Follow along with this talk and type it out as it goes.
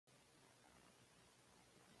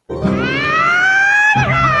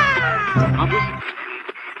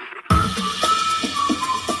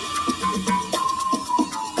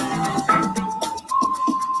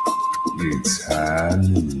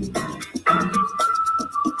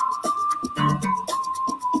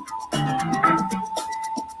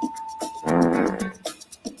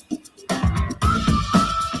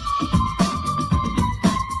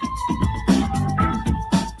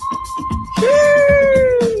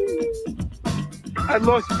I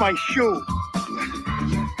lost my shoe.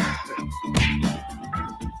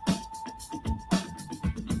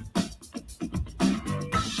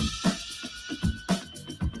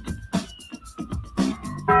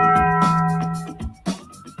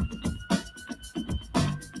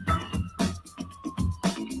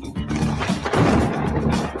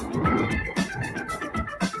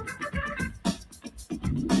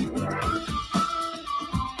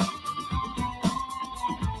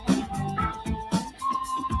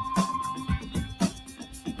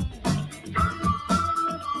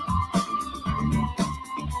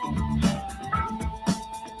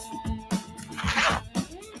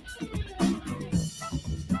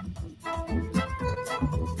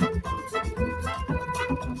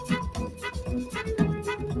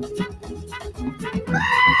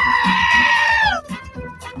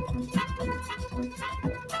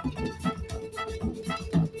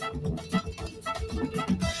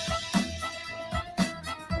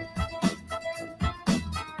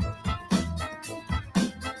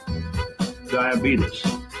 Diabetes.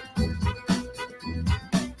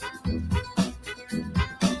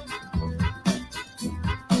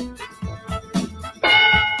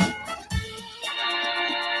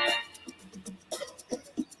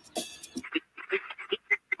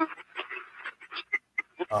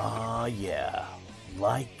 Yeah.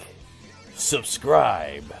 Like,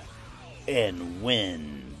 subscribe, and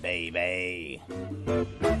win, baby.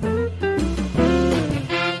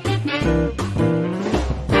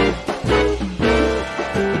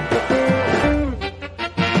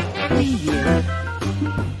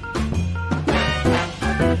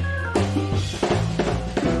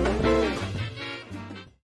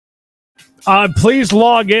 Please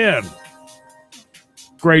log in.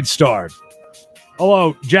 Great start.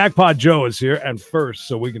 Hello, Jackpot Joe is here, and first,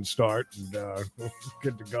 so we can start. And,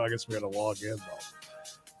 good to go. I guess we got to log in, though.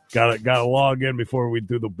 Got to log in before we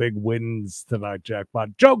do the big wins tonight,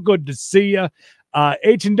 Jackpot. Joe, good to see you.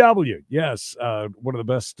 H&W, yes, one of the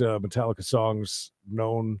best Metallica songs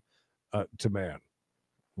known to man.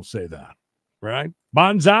 We'll say that, right?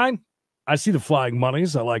 Bonsai, I see the flying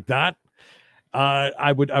monies. I like that.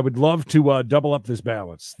 I would love to double up this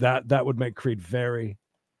balance. That would make Creed very,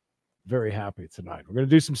 very happy tonight. We're gonna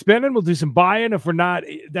do some spinning. We'll do some buying. If we're not,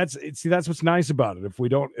 that's what's nice about it. If we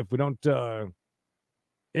don't if we don't get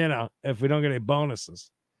any bonuses,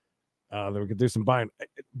 then we can do some buying.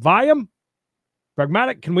 Viam,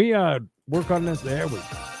 Pragmatic, can we work on this? There we go.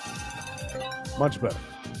 Much better.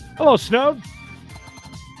 Hello, Snow.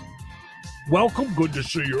 Welcome. Good to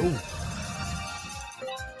see you.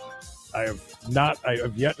 I have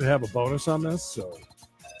yet to have a bonus on this, so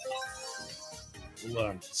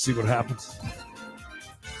we'll see what happens.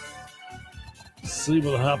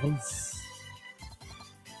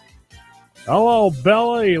 Hello,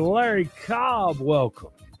 Belly, Larry Cobb,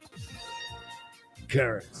 welcome.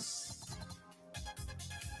 Carrots.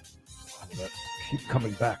 Keep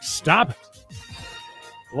coming back. Stop it.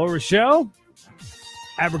 Hello, Rochelle.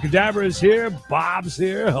 Abracadabra is here. Bob's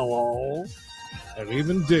here. Hello. And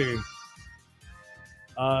even D.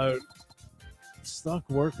 Stuck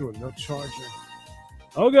working with no charger.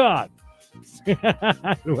 Oh, God.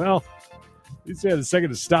 Well, you had a second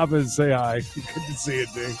to stop and say hi. Good to see you,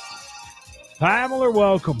 D. Pamela,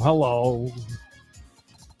 welcome. Hello.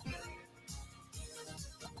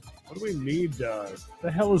 What do we need?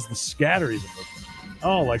 The hell is the scatter even?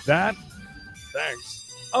 Oh, like that?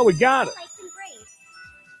 Thanks. Oh, we got it.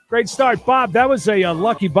 Great start, Bob. That was a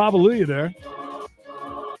lucky Babaluya there.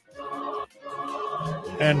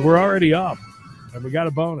 And we're already up. And we got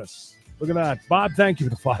a bonus. Look at that. Bob, thank you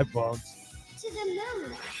for the 5 bones. To the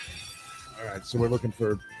moon. All right, so we're looking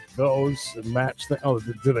for those and match. Oh,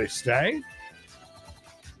 do they stay?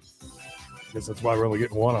 I guess that's why we're only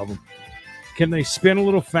getting one of them. Can they spin a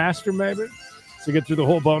little faster, maybe? To get through the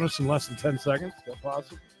whole bonus in less than 10 seconds? Is that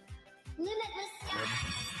possible? Limitless.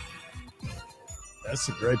 That's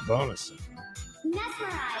a great bonus.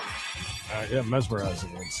 Mesmerize. Yeah,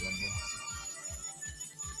 mesmerizing.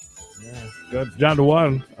 Yeah, good. Down to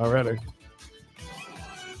 1 already.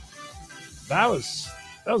 That was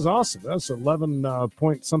awesome. That was 11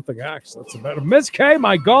 point something X. That's a better. Miss K,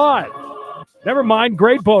 my God. Never mind.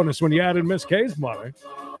 Great bonus when you added Miss K's money.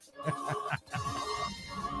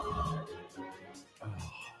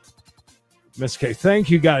 Miss K, thank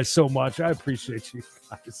you guys so much. I appreciate you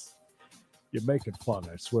guys. You're making fun,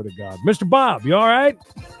 I swear to God. Mr. Bob, you all right?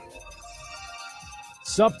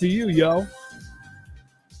 It's up to you, yo.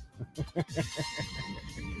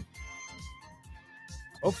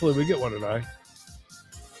 Hopefully we get one tonight.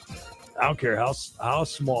 I don't care how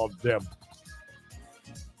small Deb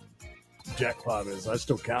jackpot is. I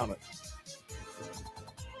still count it.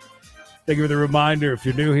 Thank you for the reminder. If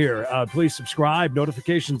you're new here, please subscribe.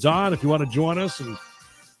 Notifications on. If you want to join us and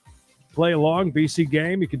play along, BC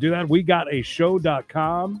Game, you can do that. We got a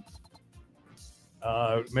show.com.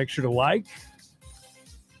 Make sure to like.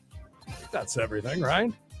 That's everything,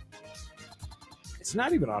 right? It's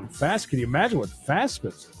not even on fast. Can you imagine what fast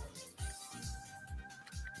spins?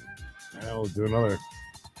 We'll do another.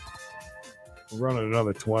 We're running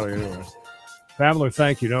another 20 anyway. Pamela,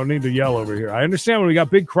 thank you. No need to yell over here. I understand when we got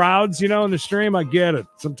big crowds, in the stream. I get it.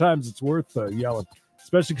 Sometimes it's worth yelling,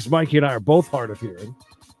 especially because Mikey and I are both hard of hearing.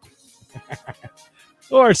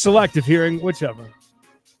 Or selective hearing, whichever.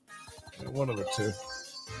 One of the two.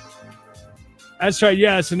 That's right.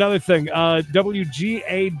 Yeah, it's another thing.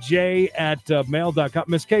 WGAJ at mail.com.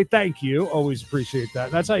 Miss K, thank you. Always appreciate that.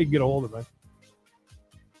 That's how you can get a hold of me.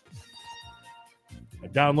 I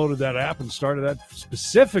downloaded that app and started that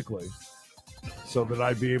specifically so that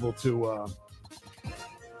I'd be able to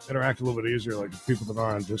interact a little bit easier, like the people that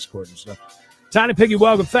are on Discord and stuff. Tiny Piggy,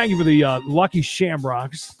 welcome. Thank you for the Lucky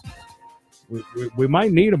Shamrocks. We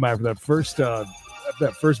might need them after that first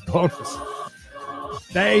bonus.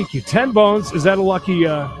 Thank you. 10 bones. Is that a lucky?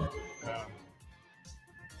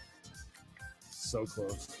 So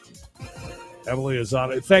close. Emily is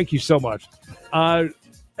on it. Thank you so much.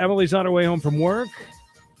 Emily's on her way home from work.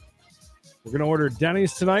 We're going to order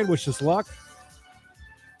Denny's tonight. Wish us luck.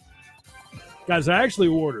 Guys, I actually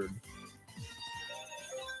ordered.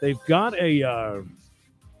 They've got a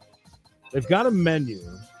menu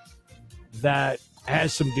that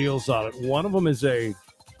has some deals on it. One of them is a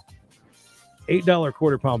 $8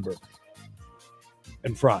 quarter pounder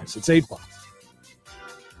and fries. It's $8.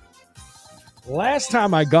 Last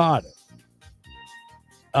time I got it,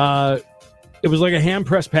 it was like a hand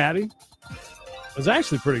pressed patty. It was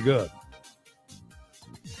actually pretty good.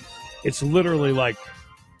 It's literally like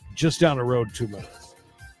just down the road 2 minutes.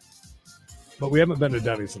 But we haven't been to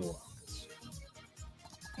Denny's in a while.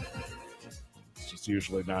 It's just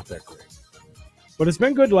usually not that great. But it's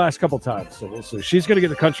been good the last couple times, so we'll see. She's going to get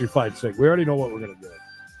the country fried steak. We already know what we're going to do.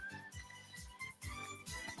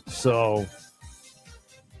 So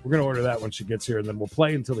we're going to order that when she gets here, and then we'll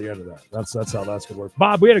play until the end of that. That's how that's going to work.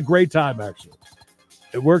 Bob, we had a great time, actually.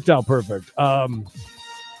 It worked out perfect. I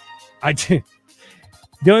did.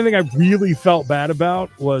 The only thing I really felt bad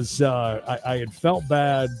about was I had felt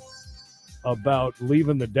bad about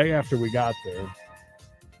leaving the day after we got there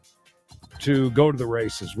to go to the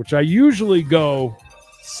races, which I usually go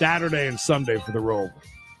Saturday and Sunday for the Roval.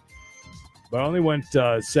 But I only went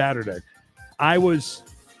Saturday. I was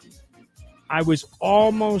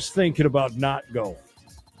almost thinking about not going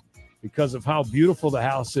because of how beautiful the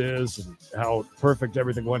house is and how perfect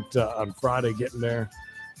everything went on Friday getting there.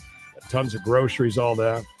 Tons of groceries, all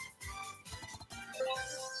that.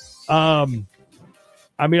 I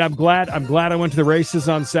mean, I'm glad I went to the races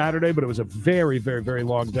on Saturday, but it was a very, very, very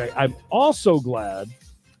long day. I'm also glad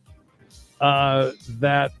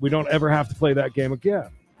that we don't ever have to play that game again.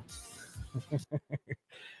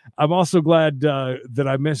 I'm also glad that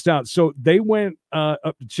I missed out. So they went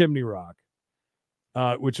up to Chimney Rock,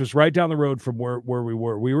 which was right down the road from where we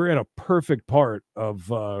were. We were in a perfect part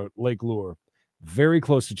of Lake Lure, very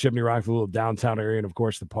close to Chimney Rock, the little downtown area, and, of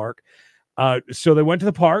course, the park. So they went to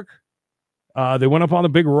the park. They went up on the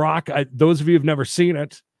big rock. Those of you who have never seen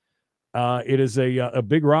it, it is a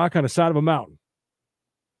big rock on the side of a mountain.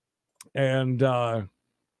 And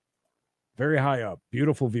very high up,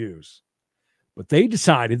 beautiful views. But they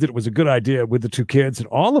decided that it was a good idea with the two kids and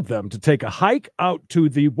all of them to take a hike out to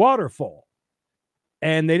the waterfall.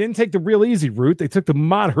 And they didn't take the real easy route. They took the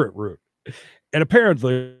moderate route. And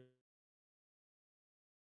apparently,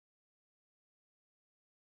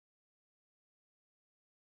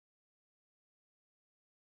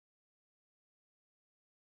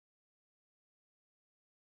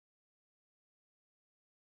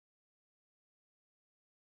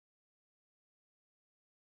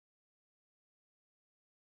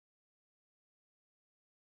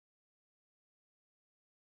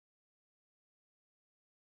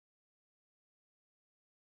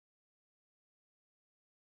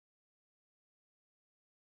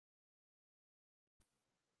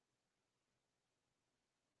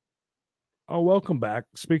 oh, welcome back.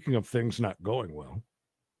 Speaking of things not going well,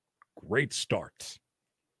 great start.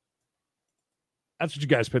 That's what you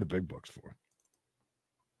guys pay the big bucks for.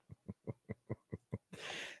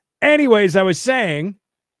 Anyways, I was saying,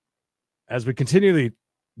 as we continue the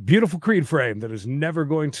beautiful Creed frame that is never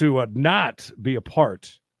going to not be a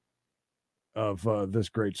part of this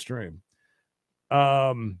great stream.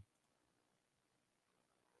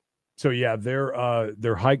 So yeah,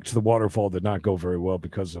 their hike to the waterfall did not go very well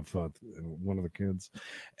because of one of the kids,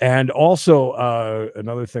 and also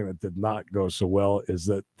another thing that did not go so well is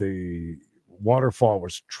that the waterfall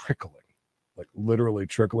was trickling, like literally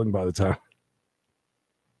trickling by the time.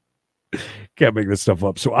 Can't make this stuff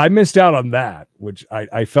up. So I missed out on that, which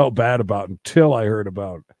I felt bad about until I heard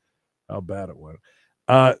about how bad it went.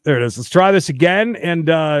 There it is. Let's try this again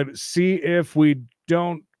and see if we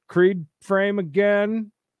don't Creed frame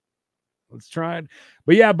again. Let's try it.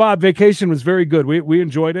 But yeah, Bob, vacation was very good. We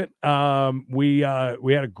enjoyed it. We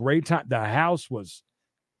had a great time. The house was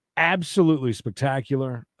absolutely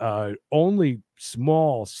spectacular. Only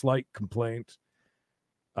small, slight complaint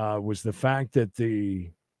was the fact that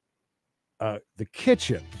the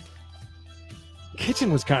kitchen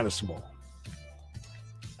was kind of small.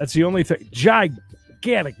 That's the only thing.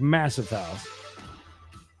 Gigantic, massive house.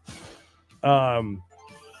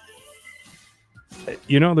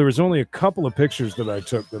 There was only a couple of pictures that I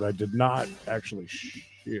took that I did not actually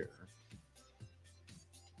share.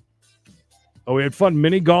 Oh, we had fun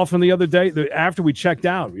mini golfing the other day. After we checked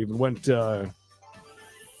out, we even went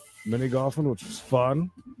mini golfing, which was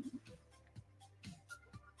fun.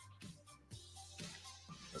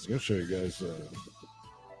 I was going to show you guys.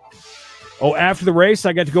 After the race,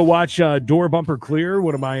 I got to go watch Door Bumper Clear,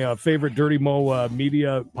 one of my favorite Dirty Mo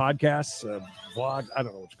media podcasts, vlog. I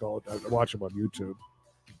don't know what you call it. I watch them on YouTube.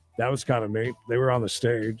 That was kind of neat. They were on the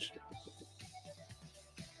stage.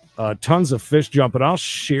 Tons of fish jumping. I'll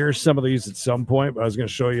share some of these at some point, but I was going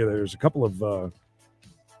to show you there's a couple of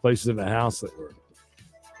places in the house that were.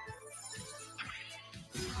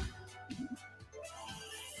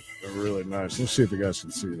 They're really nice. Let's see if you guys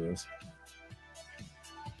can see this.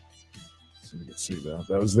 So you can see that.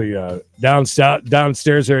 That was the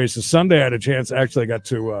downstairs area. So Sunday I had a chance. Actually, I got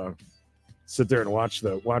to sit there and watch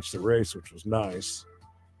the race, which was nice.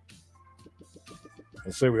 I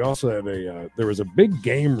say we also had there was a big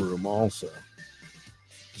game room also.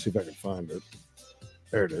 Let's see if I can find it.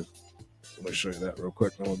 There it is. Let me show you that real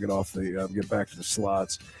quick, and then we'll get back to the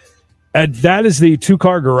slots. And that is the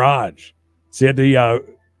 2-car garage. So you had the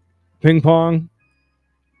ping pong,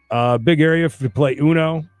 big area to play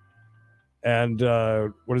Uno. And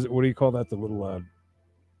what is it? What do you call that? The little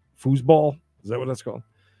foosball? Is that what that's called?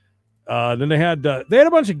 Then they had a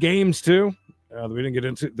bunch of games too. That we didn't get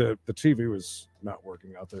into. The TV was not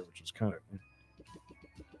working out there, which was kind of.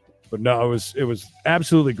 But no, it was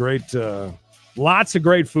absolutely great. Lots of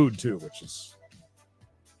great food too, which is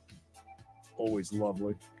always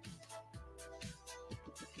lovely.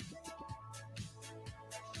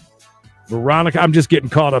 Veronica, I'm just getting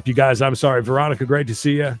caught up, you guys. I'm sorry, Veronica. Great to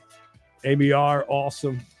see you. Amy R,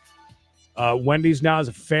 awesome. Wendy's now has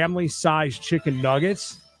a family-sized chicken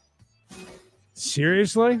nuggets.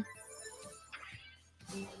 Seriously?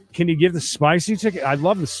 Can you give the spicy chicken? I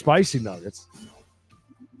love the spicy nuggets.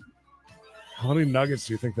 How many nuggets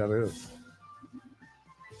do you think that is?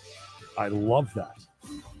 I love that.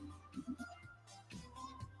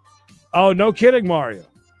 Oh, no kidding, Mario.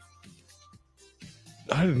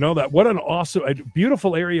 I didn't know that. What an awesome,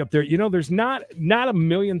 beautiful area up there. There's not a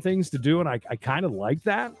million things to do, and I kind of like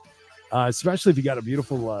that, especially if you got a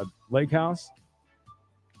beautiful lake house.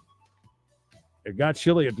 It got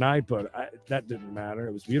chilly at night, but that didn't matter.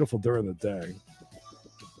 It was beautiful during the day.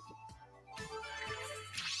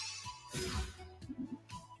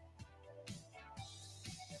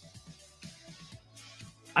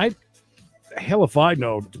 Hell if I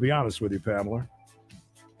know, to be honest with you, Pamela.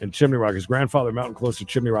 And Chimney Rock, is Grandfather Mountain close to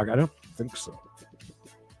Chimney Rock? I don't think so.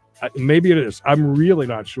 Maybe it is. I'm really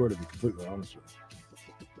not sure, to be completely honest with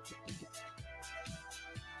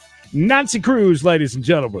you. Nancy Cruz, ladies and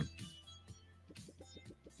gentlemen.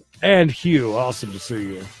 And Hugh, awesome to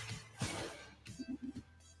see you.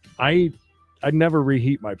 I never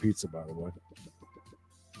reheat my pizza, by the way.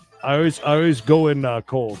 I always go in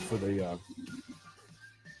cold for the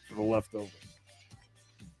leftover.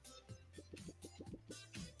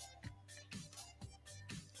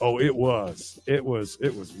 Oh, it was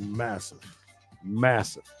massive.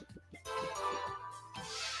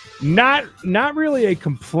 Not really a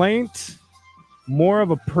complaint, more of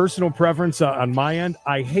a personal preference on my end.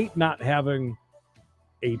 I hate not having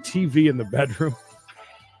a TV in the bedroom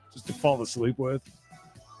just to fall asleep with.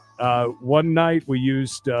 One night we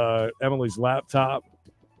used Emily's laptop,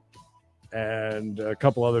 and a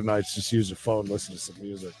couple other nights just used a phone, listen to some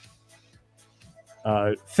music.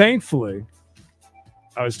 Thankfully,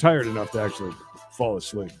 I was tired enough to actually fall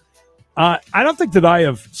asleep. I don't think that I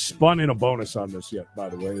have spun in a bonus on this yet, by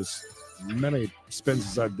the way. As many spins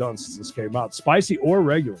as I've done since this came out. Spicy or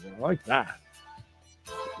regular. I like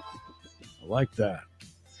that.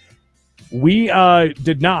 We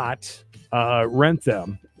did not rent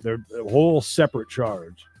them. They're a whole separate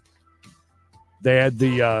charge. They had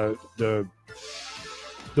the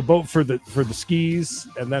boat for the skis,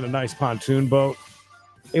 and then a nice pontoon boat.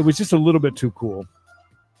 It was just a little bit too cool.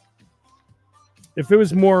 If it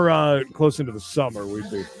was more close into the summer, we'd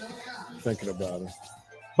be thinking about it.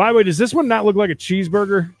 By the way, does this one not look like a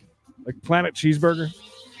cheeseburger? Like Planet Cheeseburger?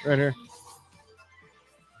 Right here.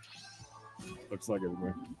 Looks like it.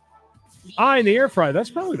 In the air fryer. That's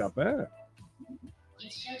probably not bad.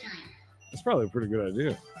 That's probably a pretty good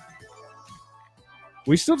idea.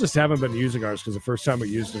 We still just haven't been using ours because the first time we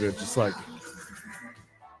used it, just like,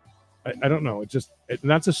 I don't know.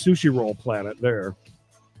 That's a sushi roll planet there.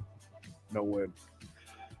 No win.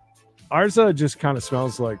 Ours just kind of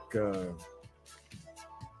smells like,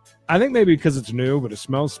 I think maybe because it's new, but it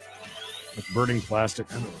smells like burning plastic.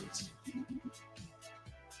 I don't know.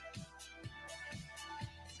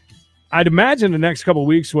 I'd imagine the next couple of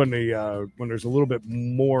weeks when there's a little bit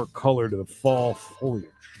more color to the fall foliage,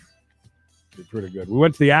 be pretty good. We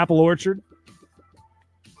went to the apple orchard.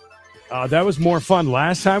 That was more fun.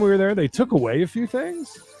 Last time we were there, they took away a few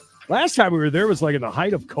things. Last time we were there was like in the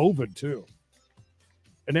height of COVID too,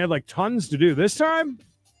 and they had like tons to do. This time,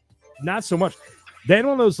 not so much. They had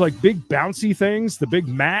one of those like big bouncy things, the big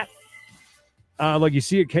mat, like you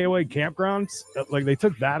see at KOA campgrounds. Like they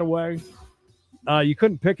took that away. You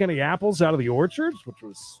couldn't pick any apples out of the orchards, which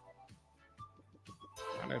was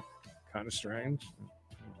kind of strange.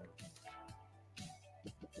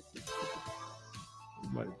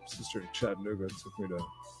 My sister in Chattanooga took me to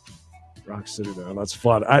Rock City now. That's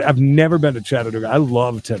fun. I've never been to Chattanooga. I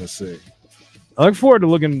love Tennessee. I look forward to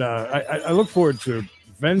looking. I look forward to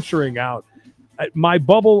venturing out. My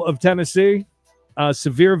bubble of Tennessee,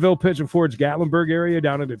 Sevierville, Pigeon Forge, Gatlinburg area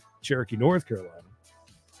down into Cherokee, North Carolina.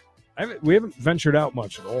 We haven't ventured out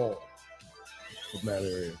much at all from that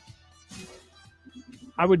area.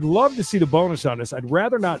 I would love to see the bonus on this. I'd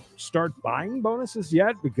rather not start buying bonuses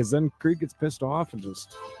yet because then Creed gets pissed off and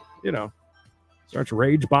just, starts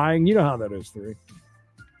rage buying. You know how that is, 3.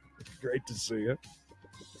 It's great to see it.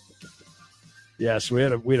 Yes, we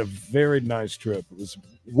had a very nice trip. It was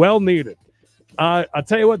well needed. I'll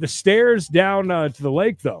tell you what, the stairs down to the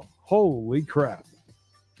lake, though, holy crap.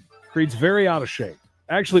 Creed's very out of shape.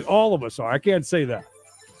 Actually, all of us are. I can't say that.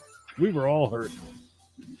 We were all hurt.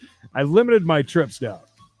 I limited my trips down.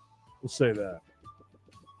 We'll say that.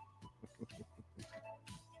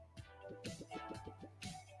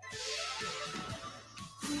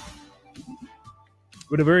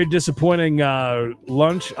 We had a very disappointing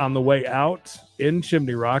lunch on the way out in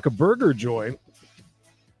Chimney Rock, a burger joint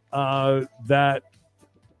that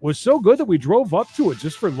was so good that we drove up to it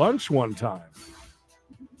just for lunch one time.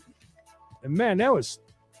 And man, it's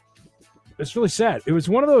really sad. It was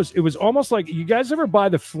one of those, it was almost like, you guys ever buy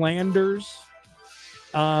the Flanders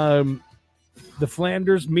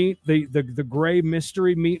meat, the gray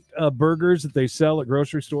mystery meat burgers that they sell at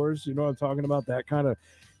grocery stores? You know what I'm talking about? That kind of,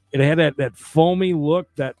 it had that foamy look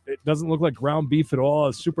that it doesn't look like ground beef at all.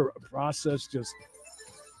 It's super processed, just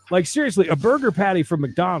like seriously, a burger patty from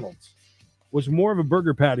McDonald's was more of a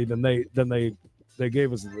burger patty than they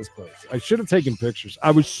gave us in this place. I should have taken pictures.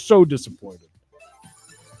 I was so disappointed.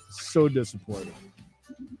 So disappointed.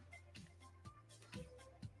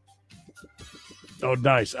 Oh,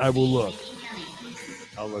 nice. I will look.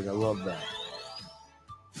 I'll look. I love that.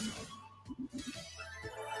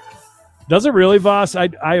 Does it really, Voss?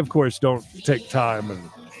 I of course, don't take time and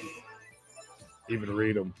even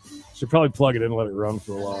read them. Should probably plug it in and let it run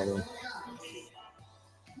for a while, though.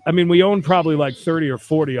 I mean, we own probably like 30 or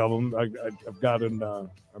 40 of them. I've got in our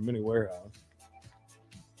mini warehouse.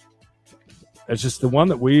 It's just the one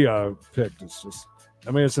that we picked. It's just,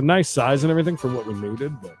 I mean, it's a nice size and everything for what we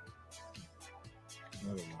needed, but I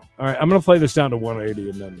don't know. All right, I'm going to play this down to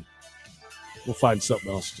 180, and then we'll find something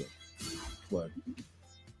else to play.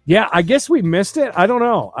 Yeah, I guess we missed it. I don't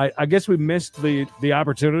know. I guess we missed the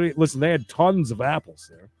opportunity. Listen, they had tons of apples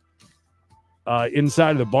there.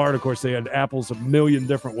 Inside of the barn, of course, they had apples a million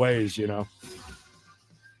different ways,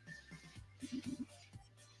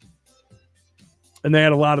 And they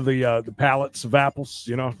had a lot of the pallets of apples,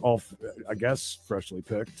 all, I guess, freshly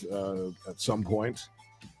picked at some point.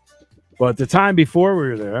 But the time before we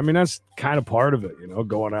were there, I mean, that's kind of part of it,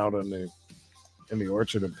 going out in the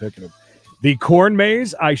orchard and picking them. The corn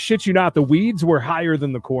maze, I shit you not, the weeds were higher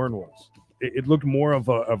than the corn was. It looked more of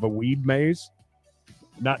a weed maze.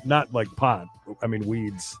 Not like pot. I mean,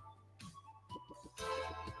 weeds.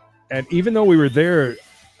 And even though we were there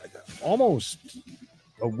almost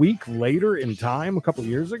a week later in time, a couple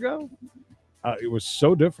years ago, it was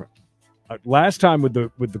so different. Last time with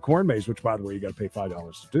the corn maze, which by the way you got to pay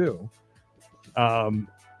 $5 to do,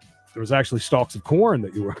 there was actually stalks of corn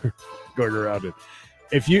that you were going around it.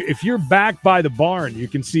 If you're back by the barn, you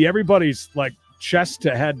can see everybody's like chest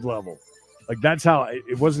to head level. Like that's how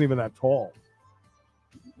it wasn't even that tall.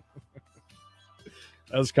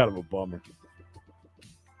 That was kind of a bummer.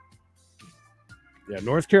 Yeah,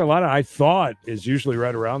 North Carolina, I thought is usually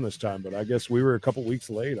right around this time, but I guess we were a couple weeks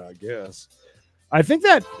late. I guess. I think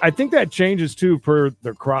that changes too per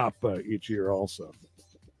their crop each year. Also,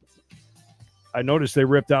 I noticed they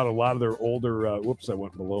ripped out a lot of their older. Whoops, I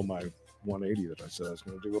went below my 180 that I said I was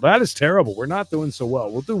going to do. Well, that is terrible. We're not doing so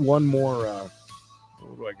well. We'll do one more.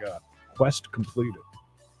 What do I got? Quest completed.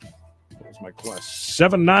 Where's my quest?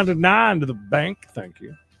 $7.99 to the bank. Thank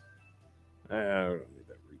you. I don't need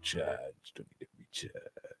that recharge. Don't need it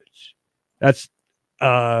recharge. That's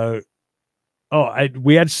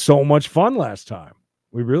we had so much fun last time.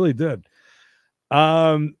 We really did.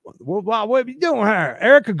 Well, what are you doing here?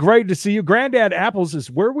 Erica, great to see you. Granddad Apples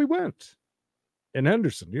is where we went. In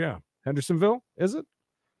Henderson, yeah. Hendersonville, is it?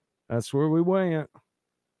 That's where we went.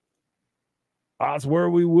 That's where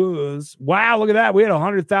we was. Wow, look at that. We had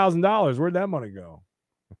 $100,000. Where'd that money go?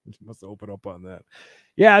 Must have opened up on that.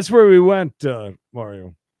 Yeah, that's where we went,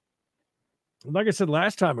 Mario. Like I said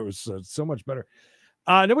last time, it was so much better.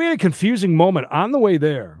 Then we had a confusing moment on the way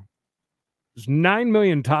there. There's 9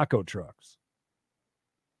 million taco trucks.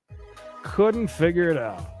 Couldn't figure it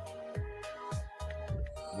out.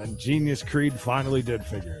 And then Genius Creed finally did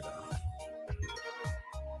figure it out.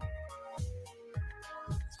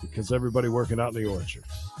 It's because everybody working out in the orchards.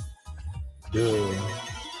 Dude.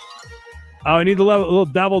 Oh, I need a little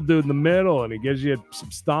devil dude in the middle, and he gives you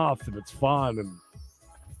some stuff, and it's fun. And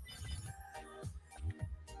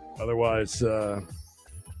otherwise, we'll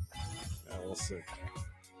see.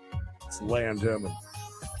 Let's land him.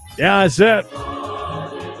 Yeah, that's it.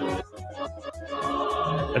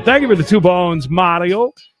 And thank you for the 2 bones,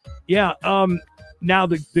 Mario. Yeah. Now,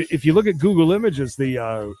 if you look at Google Images,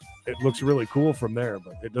 it looks really cool from there,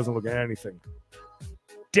 but it doesn't look at anything.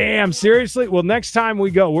 Damn, seriously? Well, next time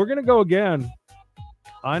we go, we're going to go again.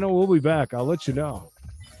 I know we'll be back. I'll let you know.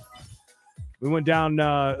 We went down,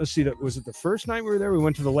 let's see, was it the first night we were there? We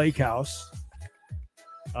went to the lake house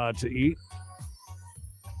to eat.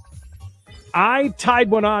 I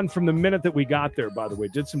tied one on from the minute that we got there, by the way.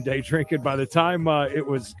 Did some day drinking. By the time it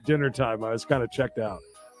was dinner time, I was kind of checked out.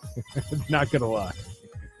 Not going to lie.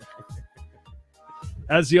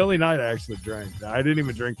 That's the only night I actually drank. I didn't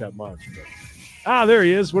even drink that much. But... there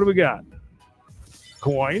he is. What do we got?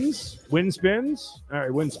 Coins? Win spins? All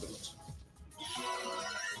right, win spins.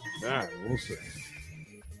 All right, we'll see.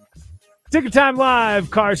 Ticket Time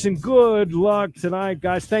Live, Carson. Good luck tonight,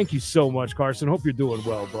 guys. Thank you so much, Carson. Hope you're doing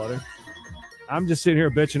well, buddy. I'm just sitting here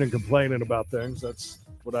bitching and complaining about things. That's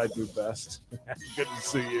what I do best. Good to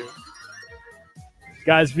see you.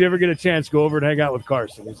 Guys, if you ever get a chance, go over and hang out with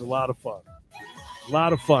Carson. He's a lot of fun. A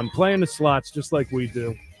lot of fun. Playing the slots just like we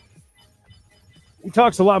do. He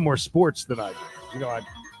talks a lot more sports than I do. You know, I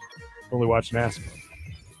only watch NASCAR.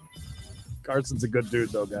 Carson's a good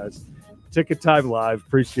dude, though, guys. Ticket Time Live.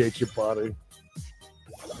 Appreciate you, buddy.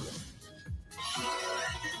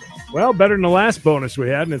 Well, better than the last bonus we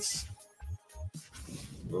had, and it's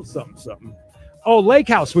a little something. Oh, lake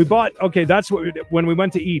house. We bought. Okay, that's what when we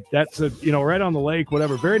went to eat. That's right on the lake.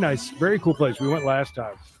 Whatever. Very nice. Very cool place. We went last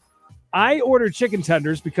time. I ordered chicken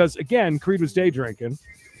tenders because again, Creed was day drinking,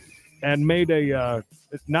 and made a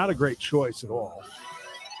not a great choice at all.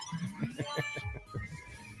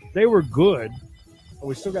 They were good. Oh,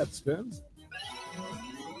 we still got spins.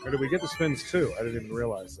 Or did we get the spins too? I didn't even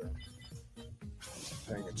realize that.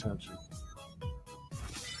 Paying attention.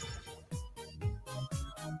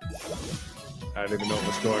 I didn't even know what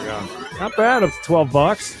was going on. Not bad. It's $12.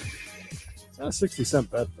 It's not a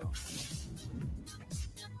 60-cent bet, though.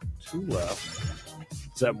 2 left.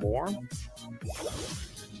 Is that more?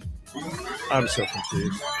 I'm so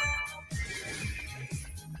confused.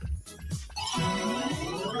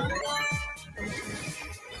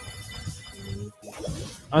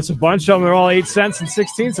 That's a bunch of them. They're all 8 cents and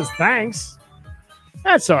 16 cents. Thanks.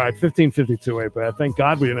 That's all right. $15.52 ain't bad. Thank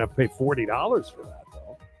God we didn't have to pay $40 for that,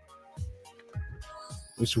 though.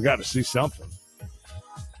 At least we got to see something.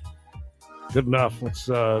 Good enough. Let's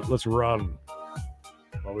run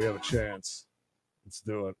while we have a chance. Let's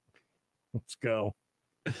do it. Let's go.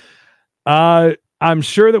 I'm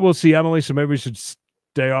sure that we'll see Emily, so maybe we should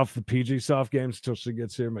stay off the PG soft games until she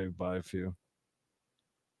gets here. Maybe buy a few.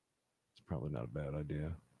 It's probably not a bad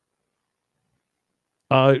idea.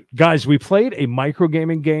 Guys, we played a micro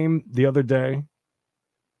gaming game the other day.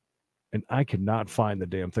 And I could not find the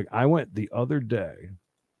damn thing. I went the other day.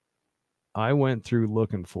 I went through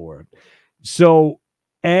looking for it. So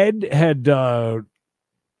Ed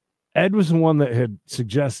was the one that had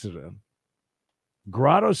suggested it.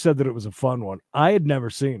 Grotto said that it was a fun one. I had never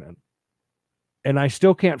seen it. And I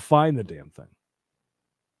still can't find the damn thing.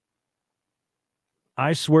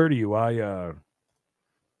 I swear to you, I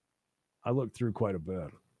looked through quite a bit.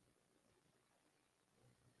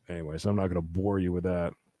 Anyways, I'm not going to bore you with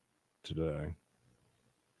that today.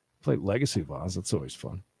 Play Legacy Boss. That's always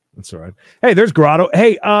fun. That's all right. Hey, there's Grotto.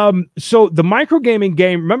 Hey, so the microgaming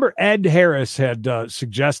game, remember Ed Harris had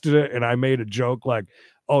suggested it, and I made a joke like,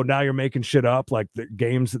 oh, now you're making shit up, like the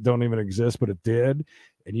games that don't even exist, but it did.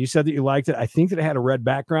 And you said that you liked it. I think that it had a red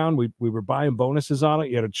background. We were buying bonuses on it.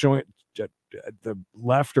 You had a joint, the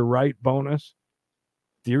left or right bonus.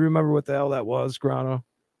 Do you remember what the hell that was, Grotto?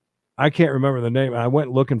 I can't remember the name. I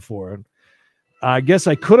went looking for it. I guess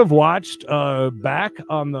I could have watched back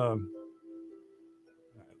on the.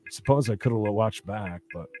 I suppose I could have watched back,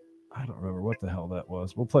 but I don't remember what the hell that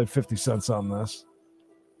was. We'll play 50 cents on this.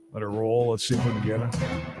 Let it roll. Let's see if we can get it.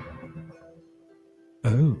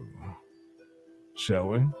 Oh. Shall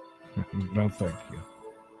we? No, thank you.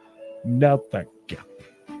 No, thank you.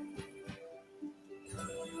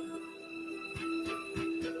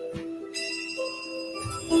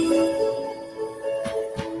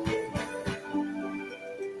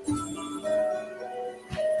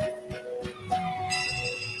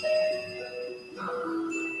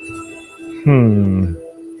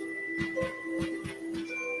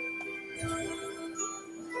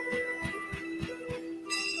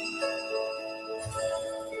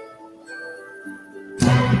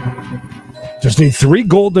 Just need 3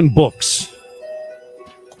 golden books.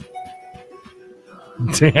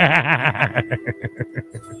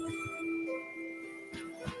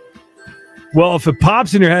 Well, if it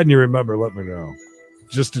pops in your head and you remember, let me know.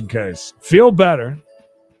 Just in case. Feel better.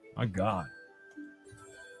 My God.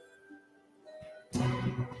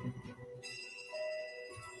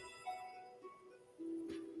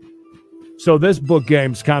 So this book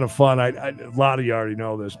game's kind of fun. A lot of you already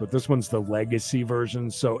know this, but this one's the legacy version.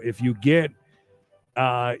 So if you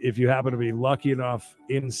happen to be lucky enough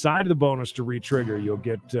inside of the bonus to re-trigger, you'll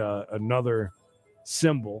get another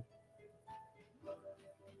symbol.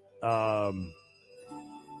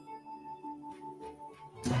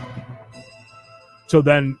 So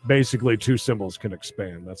then basically 2 symbols can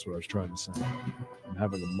expand. That's what I was trying to say. I'm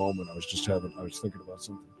having a moment. I was thinking about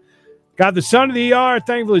something. Got the son of the ER.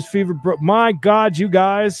 Thankfully, his fever broke. My God, you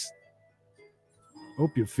guys.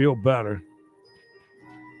 Hope you feel better.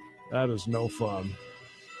 That is no fun.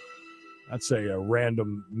 That's a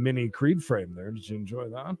random mini Creed frame there. Did you enjoy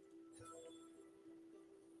that?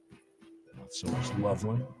 That's so much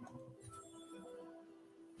lovely.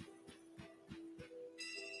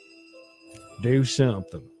 Do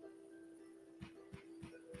something.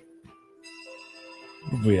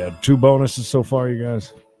 We had 2 bonuses so far, you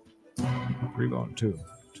guys. 3 bonus, 2,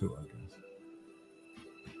 I guess.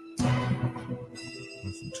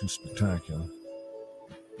 Nothing too spectacular.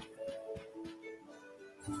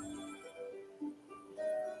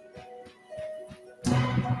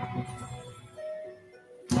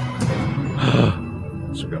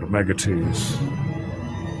 So we got a mega tease.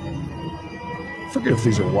 I forget if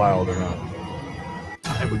these are wild or not.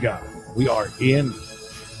 And we are in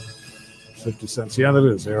 50 cents. Yeah, that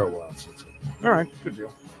is arrow wilds. All right, good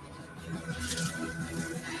deal.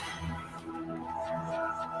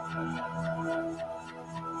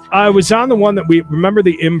 I was on the one that we remember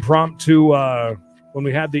the impromptu when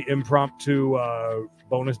we had the impromptu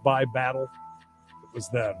bonus buy battle. It was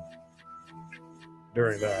then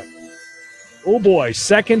during that. Oh boy,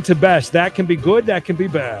 second to best. That can be good. That can be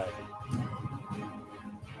bad.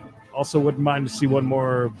 Also, wouldn't mind to see one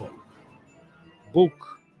more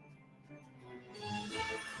book.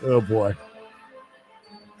 Oh boy.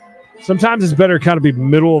 Sometimes it's better to kind of be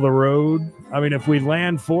middle of the road. I mean, if we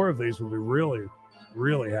land 4 of these, we'll be really,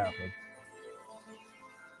 really happy.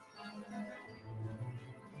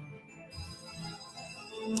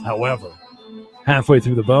 However, halfway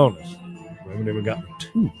through the bonus, we haven't even gotten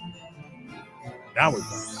 2. Now we're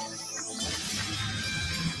done.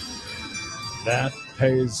 That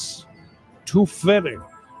pays $2.50.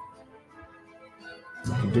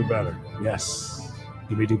 We can do better. Yes.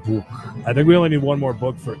 Give me the book. I think we only need 1 more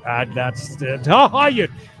book for that's it. Oh, you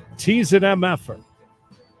teasing MF-er. All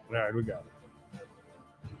right, we got it.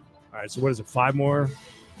 All right, so what is it? 5 more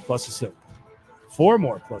plus a 6. 4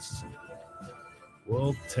 more plus a 6.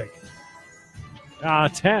 We'll take it.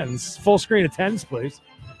 10s. Full screen of 10s, please.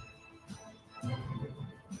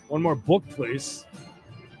 1 more book, please.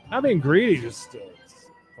 Not being greedy, just it's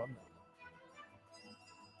fun.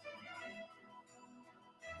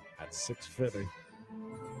 At 650.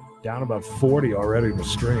 Down about 40 already in the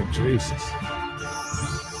stream. Jesus.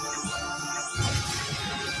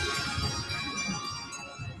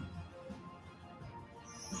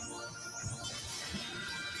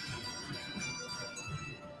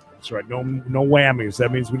 That's right. No whammies.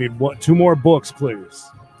 That means we need 2 more books, please.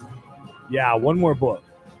 Yeah, 1 more book.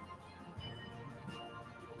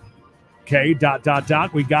 Okay, ...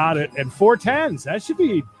 We got it. And 4 tens. That should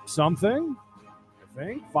be something. I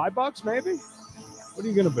think. $5 maybe? What are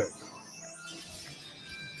you going to bid?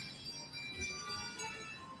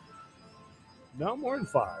 No, more than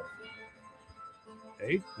 5.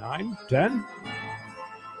 8, 9, 10?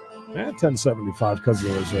 Yeah, 1075 because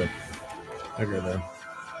there was a figure there.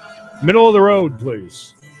 Middle of the road,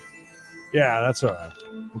 please. Yeah, that's all right.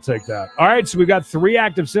 We'll take that. All right, so we got 3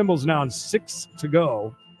 active symbols now and 6 to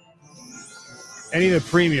go. Any of the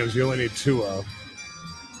premiums, you only need 2 of.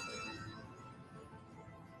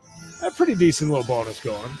 A pretty decent little bonus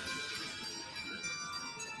going.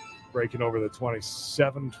 Breaking over the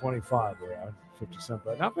 27.25 we're at. 50 cent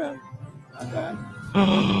bet. Not bad. Not bad.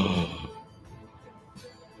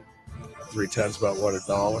 3 tens about what,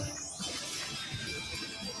 $1?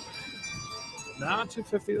 Nah,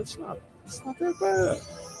 250. That's not that bad.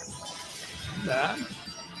 Not bad.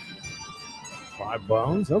 5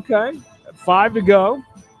 bones. Okay. 5 to go.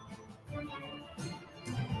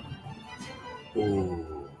 Ooh.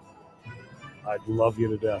 I'd love you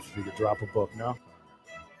to death if you could drop a book now.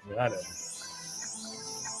 That is.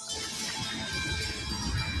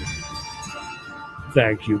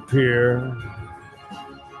 Thank you, Pierre.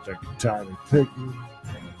 Take your time and picking.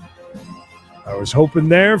 I was hoping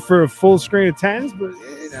there for a full screen of 10s, but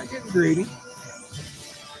not getting greedy.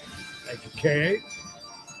 Thank you, Kate.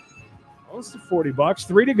 Almost to $40.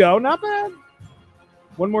 3 to go. Not bad.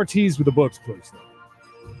 1 more tease with the books, please.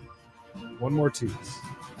 1 more tease.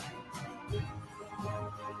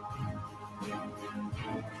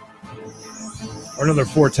 Or another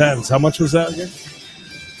 4 tens. How much was that again?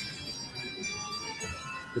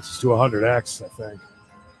 Gets us to 100x, I think.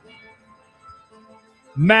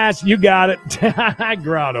 Mass, you got it.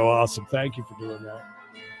 Grotto, awesome. Thank you for doing that.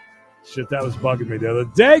 Shit, that was bugging me the other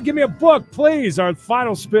day. Give me a book, please. Our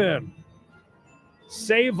final spin.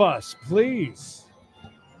 Save us, please.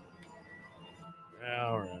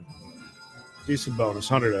 All right. Decent bonus,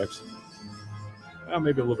 100x. Well,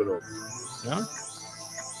 maybe a little bit over. No?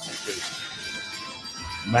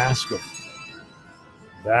 Mask of.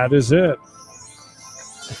 That is it.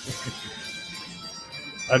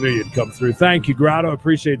 I knew you'd come through. Thank you, Grotto.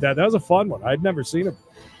 Appreciate that. That was a fun one. I'd never seen it.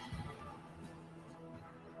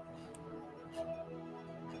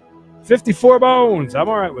 54 bones. I'm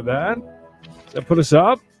all right with that. Does that put us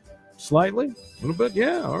up slightly? A little bit?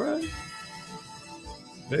 Yeah, all right.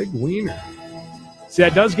 Big wiener. See,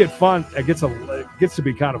 it does get fun. It gets to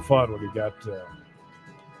be kind of fun when you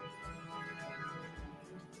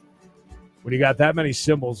got that many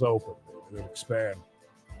symbols open and then expand.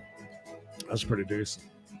 That's pretty decent.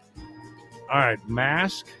 All right,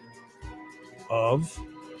 mask of.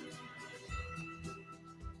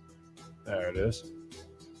 There it is.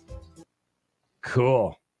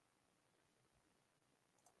 Cool.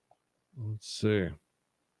 Let's see.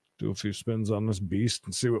 Do a few spins on this beast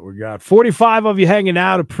and see what we got. 45 of you hanging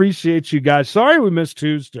out. Appreciate you guys. Sorry we missed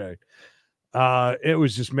Tuesday. It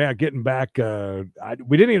was just, man, getting back. We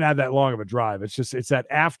didn't even have that long of a drive. It's that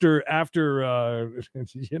after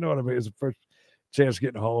you know what I mean? It's the first chance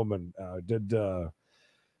getting home and did the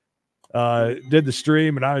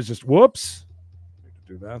stream, and I was just whoops.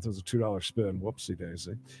 Do that. That was a $2 spin. Whoopsie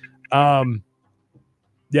daisy.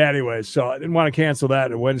 Yeah. Anyway, so I didn't want to cancel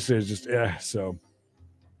that. And Wednesday is just so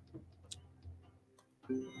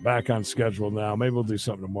back on schedule now. Maybe we'll do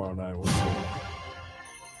something tomorrow night. We'll see.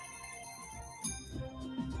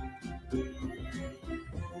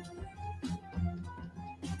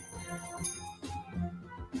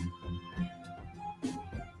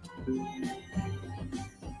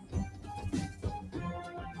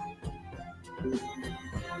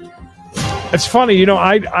 It's funny, you know.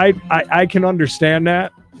 I can understand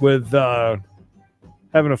that with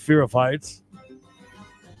having a fear of heights.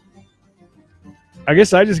 I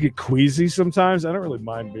guess I just get queasy sometimes. I don't really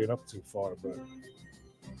mind being up too far, but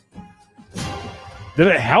did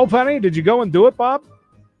it help any? Did you go and do it, Bob?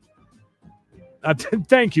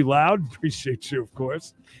 Thank you, Loud. Appreciate you, of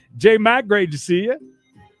course. J Mac, great to see you.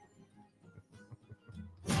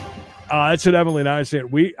 That's what Emily and I said.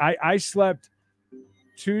 I slept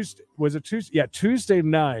Tuesday. Was it Tuesday? Yeah, Tuesday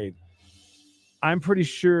night. I'm pretty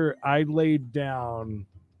sure I laid down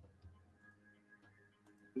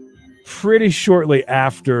pretty shortly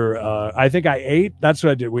after. I think I ate. That's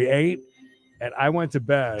what I did. We ate, and I went to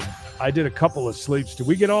bed. I did a couple of sleeps. Did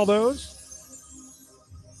we get all those?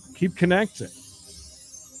 Keep connecting.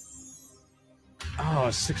 Oh,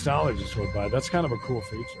 $6 just went by. That's kind of a cool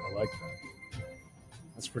feature. I like that.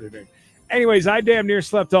 That's pretty neat. Anyways, I damn near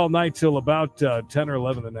slept all night till about 10 or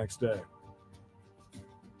 11 the next day.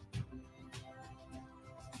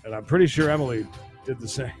 And I'm pretty sure Emily did the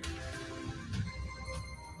same.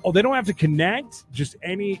 Oh, they don't have to connect? Just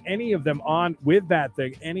any of them on with that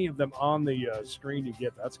thing, any of them on the screen you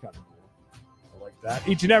get. That's kind of cool. I like that.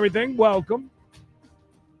 Each and everything, welcome.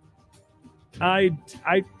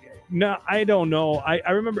 No, I don't know.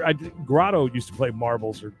 I remember Grotto used to play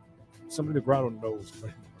marbles, or somebody that Grotto knows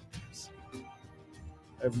played marbles.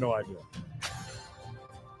 I have no idea.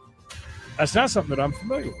 That's not something that I'm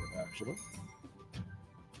familiar with, actually.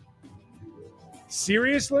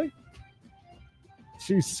 Seriously?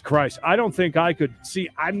 Jesus Christ. I don't think I could see.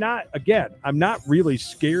 I'm not really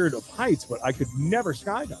scared of heights, but I could never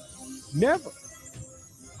skydive. Never.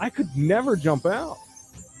 I could never jump out.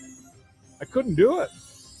 I couldn't do it.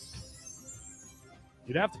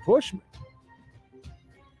 You'd have to push me.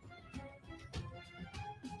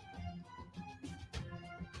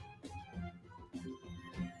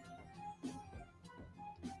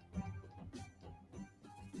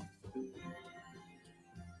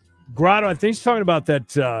 Grotto, I think he's talking about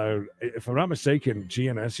that, if I'm not mistaken,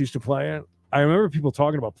 GNS used to play it. I remember people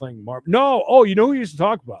talking about playing Marvel. No, oh, you know who used to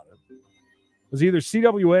talk about it? It was either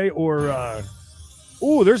CWA or,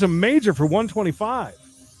 there's a major for 125.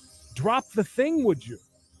 Drop the thing, would you?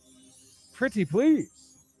 Pretty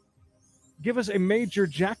please. Give us a major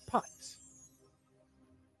jackpot.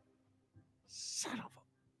 Son of a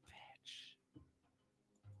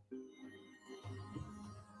bitch.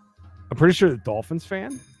 I'm pretty sure the Dolphins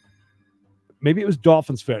fan. Maybe it was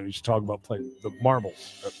Dolphins fan who used to talk about playing the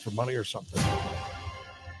marbles for money or something.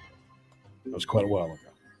 That was quite a while ago.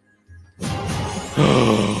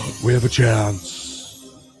 We have a chance.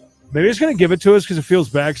 Maybe he's going to give it to us because it feels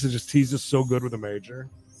bad because it just teased us so good with a major.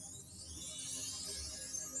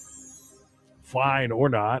 Fine or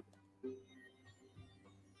not.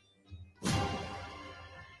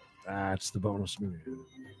 That's the bonus move.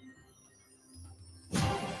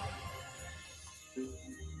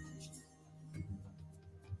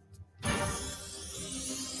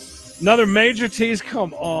 Another major tease.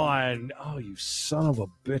 Come on. Oh, you son of a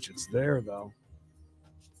bitch. It's there, though.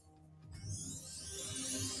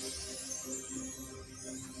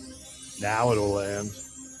 Now it'll land.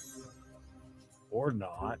 Or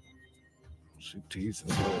not. Shoot, tease.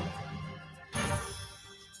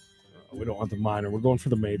 We don't want the minor. We're going for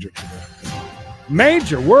the major today.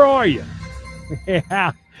 Major, where are you?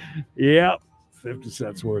 Yeah. Yep. 50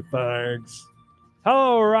 cents worth. Thanks.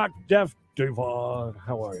 Hello, Rock Def Devon.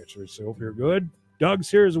 How are you, Teresa? Hope you're good.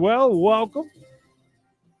 Doug's here as well. Welcome.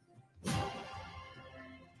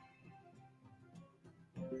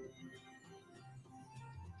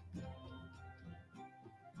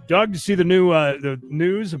 Doug, did you see the new the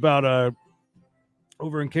news about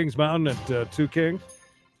over in Kings Mountain at Two Kings?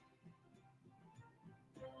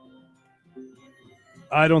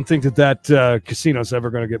 I don't think that casino's ever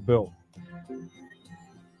going to get built.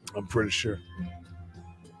 I'm pretty sure.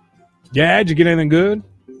 Yeah, did you get anything good?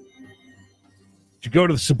 Did you go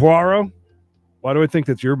to the Saguaro? Why do I think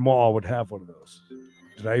that your mall would have one of those?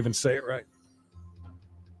 Did I even say it right?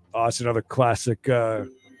 Oh, it's another classic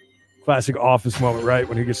office moment, right?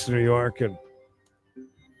 When he gets to New York and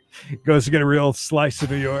goes to get a real slice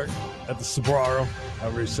of New York at the Saguaro.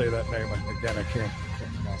 However you say that name. Again, I can't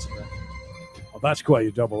pronounce it right. Well, that's cool.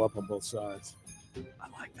 You double up on both sides.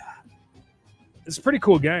 I like that. It's a pretty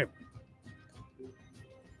cool game.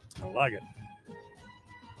 I like it.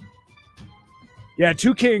 Yeah,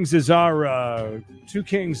 Two Kings is our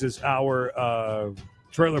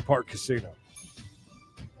trailer park casino.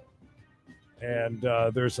 And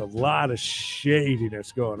there's a lot of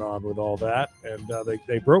shadiness going on with all that. And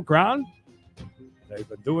they broke ground. They've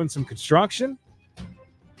been doing some construction.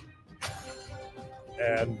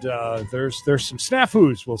 And there's some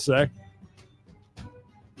snafus, we'll say.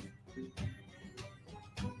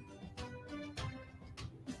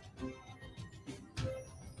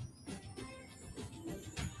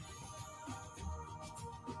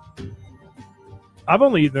 I've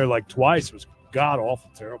only eaten there like twice. It was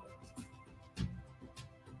god-awful terrible.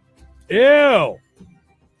 Ew.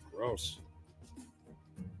 Gross.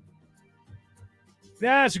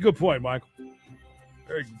 Yeah, that's a good point, Michael.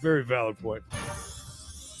 Very, very valid point.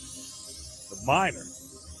 The minor.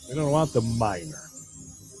 We don't want the minor.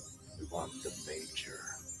 We want the major.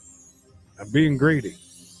 I'm being greedy.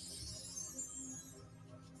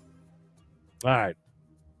 All right.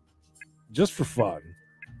 Just for fun.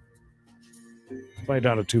 Play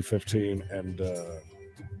down to 215 and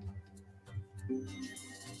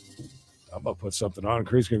I'm going to put something on.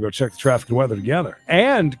 Cree's going to go check the traffic and weather together.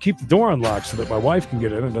 And keep the door unlocked so that my wife can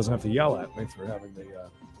get in and doesn't have to yell at me for having the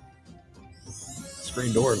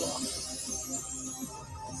screen door locked.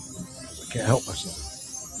 I can't help myself.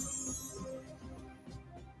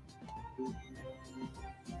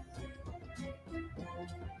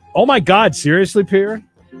 Oh my God, seriously, Pierre?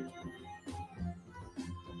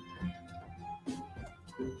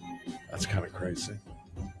 That's kind of crazy.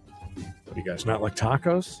 What, do you guys not like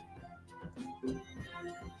tacos?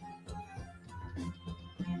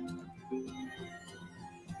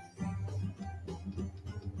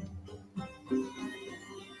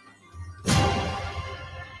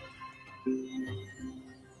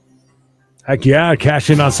 Heck yeah, cash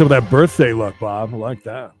in on some of that birthday look, Bob. I like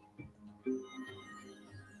that.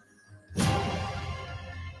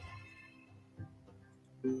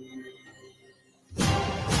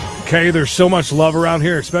 Okay, there's so much love around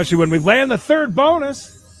here, especially when we land the third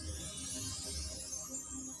bonus.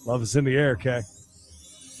 Love is in the air, Kay.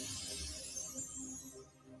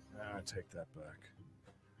 I take that back.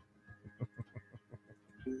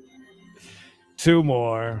 2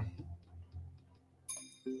 more.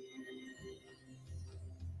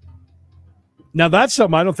 Now, that's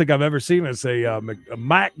something I don't think I've ever seen as a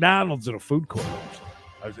McDonald's in a food court.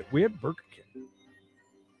 We had Burger King.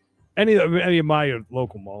 Any of my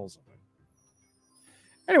local malls.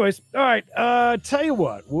 Anyways, all right. Tell you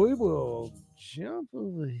what, we will jump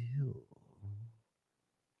over the hill.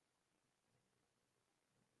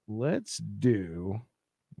 Let's do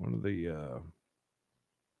one of the.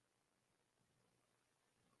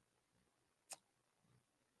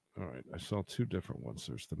 All right, I saw 2 different ones.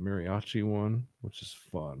 There's the mariachi one, which is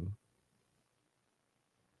fun.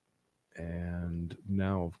 And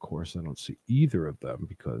now, of course, I don't see either of them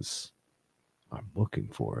because I'm looking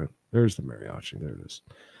for it. There's the mariachi. There it is.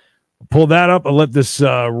 I'll pull that up. I'll let this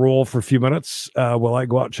roll for a few minutes while I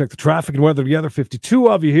go out and check the traffic and weather together. 52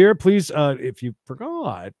 of you here. Please, if you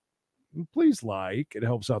forgot, please like. It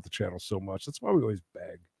helps out the channel so much. That's why we always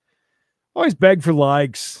beg. Always beg for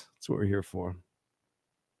likes. That's what we're here for.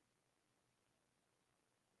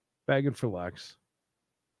 Begging for likes.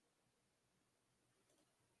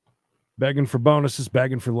 Begging for bonuses,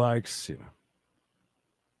 begging for likes, you know.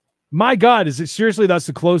 My God, is it seriously? That's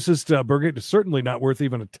the closest burger. It's certainly not worth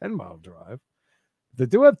even a 10-mile drive. They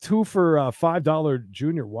do have 2 for $5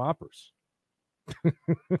 junior Whoppers,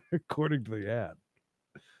 according to the ad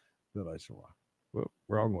that I saw. Whoa,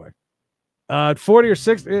 wrong way. 40 or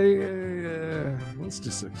 60. Let's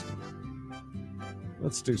do 60.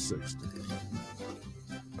 Let's do 60.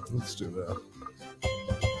 Let's do that.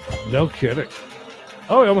 No kidding.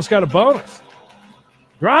 Oh, he almost got a bonus.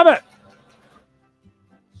 Grab it.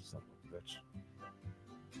 Son of a bitch.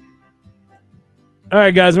 All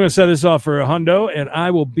right, guys, I'm going to set this off for a hundo, and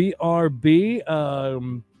I will BRB.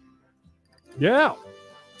 Yeah.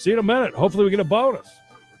 See you in a minute. Hopefully we get a bonus.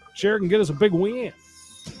 Cher can get us a big win.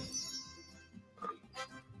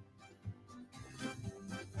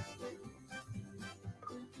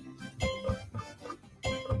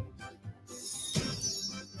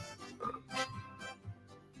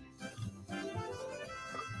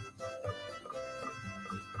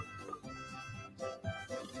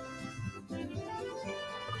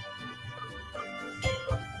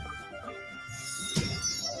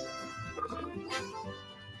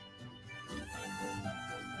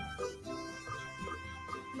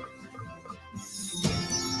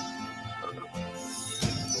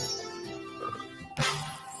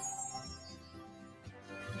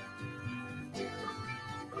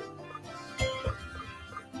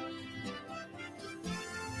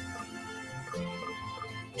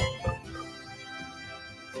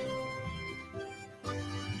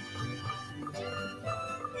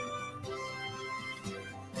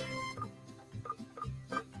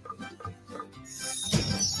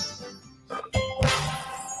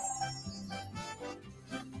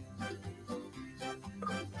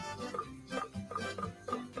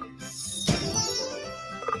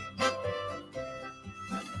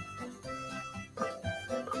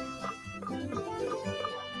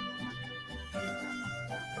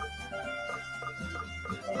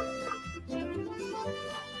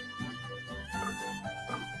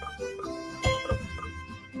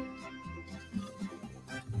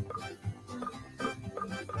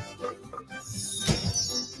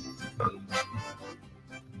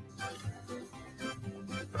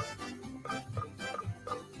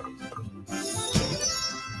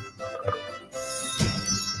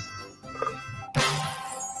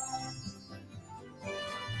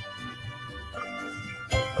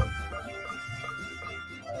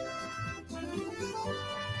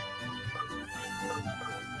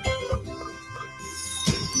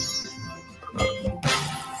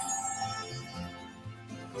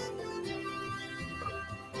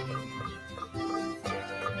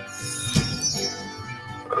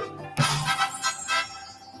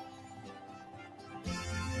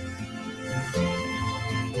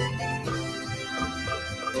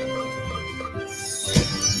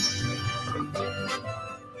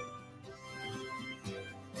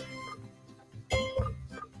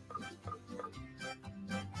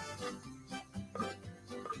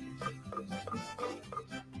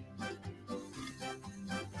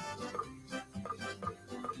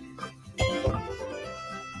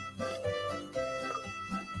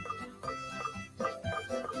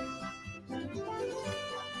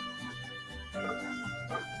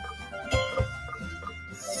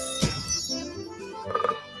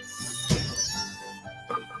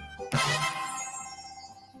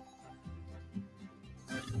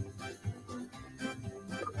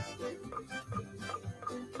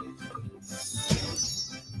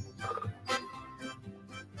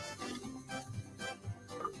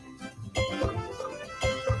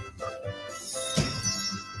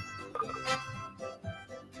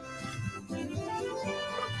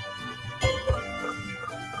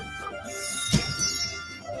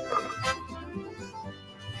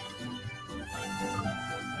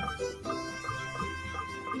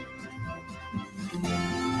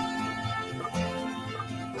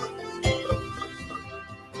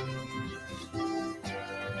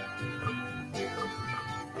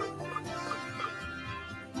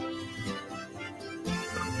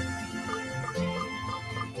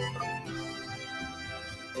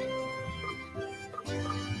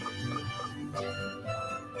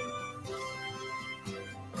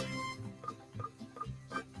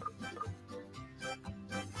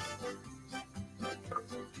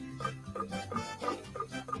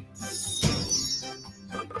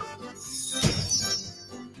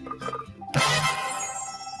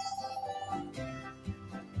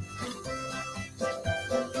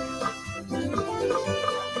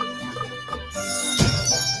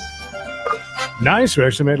 Nice. We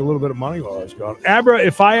actually made a little bit of money while I was gone. Abra,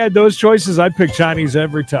 if I had those choices, I'd pick Chinese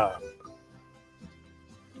every time.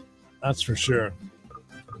 That's for sure.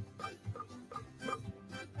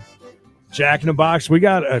 Jack in the Box. We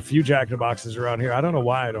got a few Jack in the Boxes around here. I don't know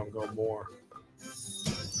why I don't go more.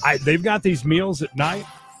 They've got these meals at night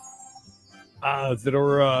that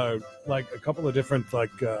are like a couple of different like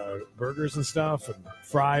burgers and stuff and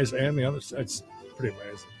fries and the others. It's pretty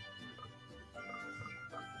amazing.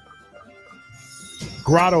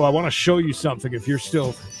 Grotto, I want to show you something if you're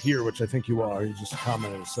still here, which I think you are. You just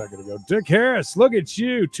commented a second ago. Dick Harris, look at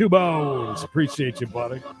you. 2 bones. Appreciate you,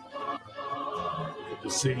 buddy. Good to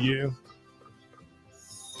see you.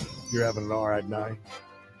 You're having an all right night.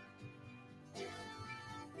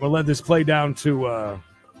 We'll let this play down to we'll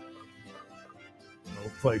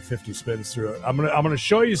play 50 spins through it. I'm gonna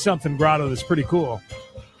show you something, Grotto, that's pretty cool.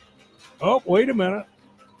 Oh, wait a minute.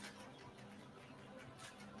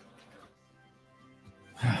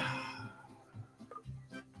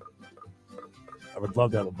 I would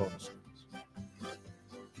love to have a bonus.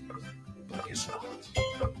 I guess not.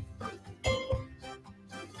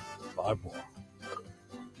 5 more.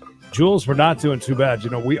 Jules, we're not doing too bad.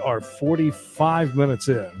 You know, we are 45 minutes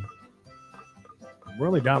in. We're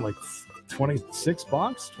only down like $26,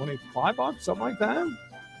 $25, something like that.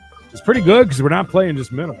 It's pretty good because we're not playing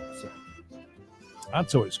just minimum. So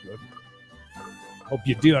that's always good. Hope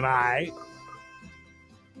you're doing all right.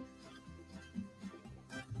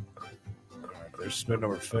 There's spin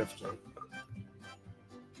number 50. That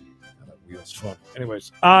wheel's fun.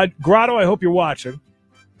 Anyways, Grotto, I hope you're watching.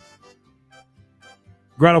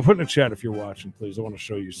 Grotto, put in the chat if you're watching, please. I want to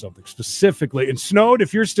show you something specifically. And Snowed,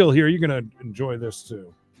 if you're still here, you're going to enjoy this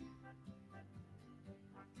too.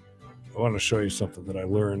 I want to show you something that I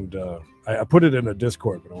learned. I put it in a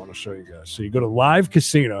Discord, but I want to show you guys. So you go to Live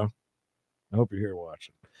Casino. I hope you're here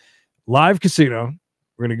watching. Live Casino.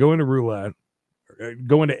 We're going to go into roulette.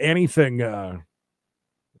 Go into anything.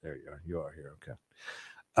 There you are. You are here.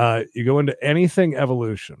 Okay. You go into anything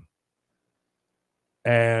evolution.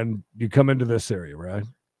 And you come into this area, right?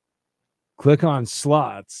 Click on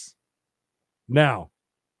slots. Now,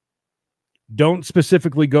 don't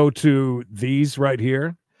specifically go to these right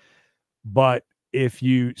here. But if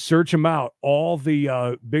you search them out, all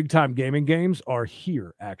the big-time gaming games are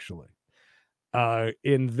here, actually.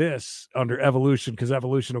 In this, under Evolution, because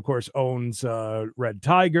Evolution, of course, owns Red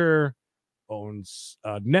Tiger, owns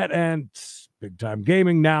NetEnt, Big Time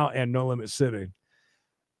Gaming now, and No Limit City.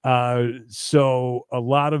 So a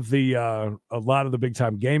lot of the big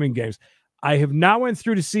time gaming games, I have now went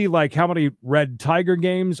through to see like how many Red Tiger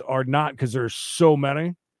games are not, because there's so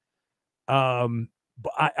many.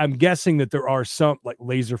 But I'm guessing that there are some, like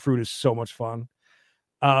Laser Fruit is so much fun.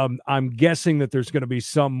 I'm guessing that there's going to be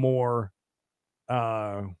some more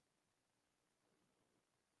than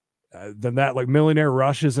that, like Millionaire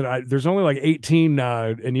Rushes, and there's only like 18.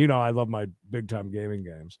 And you know I love my big time gaming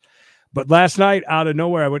games. But last night, out of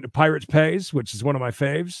nowhere, I went to Pirates Pays, which is one of my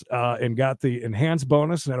faves, and got the enhanced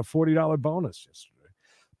bonus and had a $40 bonus yesterday.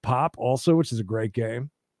 Pop also, which is a great game.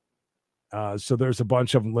 So there's a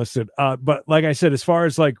bunch of them listed. But like I said, as far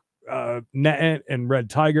as like NetEnt and Red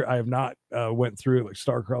Tiger, I have not went through like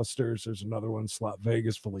Starcrusters. There's another one, Slot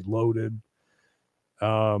Vegas, fully loaded.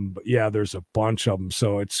 But yeah, there's a bunch of them.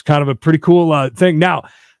 So it's kind of a pretty cool thing. Now,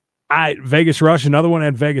 Vegas Rush, another one,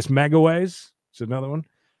 and Vegas Megaways. It's another one.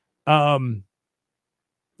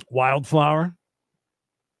 Wildflower,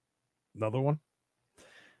 another one.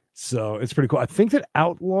 So it's pretty cool. I think that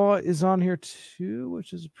Outlaw is on here too,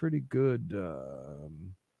 which is pretty good.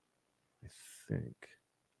 I think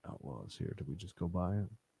Outlaw is here. Did we just go by it?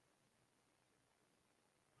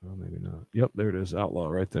 Well, maybe not. Yep, there it is. Outlaw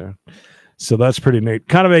right there. So that's pretty neat.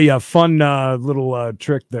 Kind of a fun little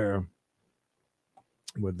trick there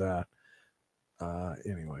with that.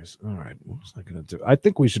 Anyways, all right. What was I going to do? I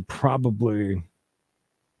think we should probably,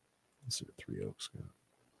 let's see what Three Oaks got.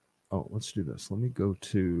 Oh, let's do this. Let me go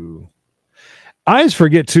to, I always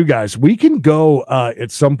forget too, guys. We can go at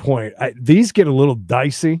some point. These get a little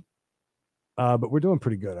dicey, but we're doing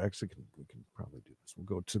pretty good. Actually, we can probably do this. We'll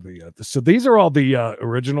go to the so these are all the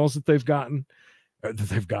originals that they've gotten, that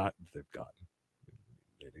they've gotten.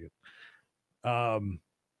 Idiot.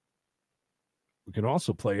 We can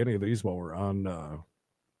also play any of these while we're on that.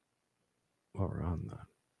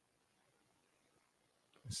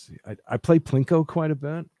 Let's see. I play Plinko quite a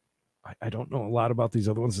bit. I don't know a lot about these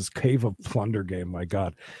other ones. This Cave of Plunder game, my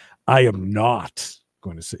God. I am not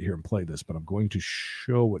going to sit here and play this, but I'm going to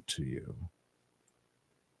show it to you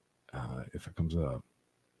if it comes up.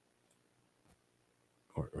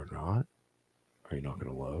 Or not. Are you not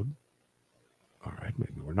going to load? All right,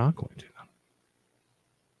 maybe we're not going to.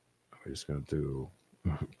 we're just going to do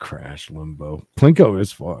Crash Limbo. Plinko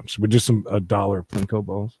is fun. Should we do some $1 Plinko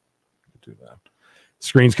balls? Do that.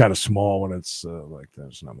 Screen's kind of small when it's like that.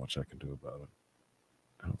 There's not much I can do about it.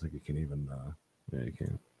 I don't think you can even. Yeah, you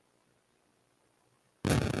can.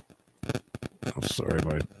 I'm sorry,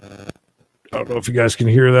 I don't know if you guys can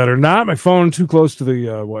hear that or not. My phone too close to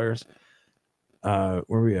the wires. Where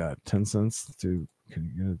are we at? 10 cents to can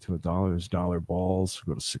you get it to $1? There's dollar balls.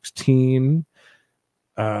 Go to 16.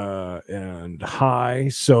 And high.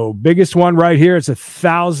 So biggest one right here. It's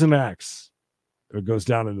 1,000x. It goes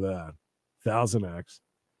down into that. 1,000x,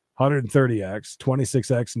 130x,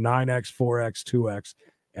 26x, 9x, 4x, 2x,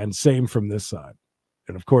 and same from this side.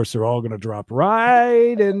 And of course, they're all going to drop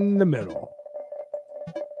right in the middle,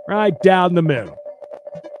 right down the middle.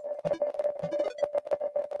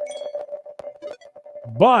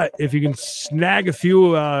 But if you can snag a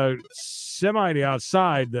few semi to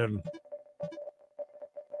outside, then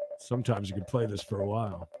sometimes you can play this for a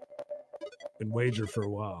while and wager for a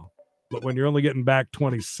while. But when you're only getting back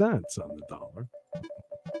 20 cents on the dollar,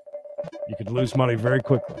 you could lose money very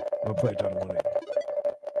quickly. I'll play it down to money.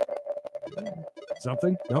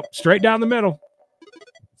 Something? Nope. Straight down the middle.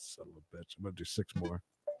 Son of a bitch. I'm going to do 6 more.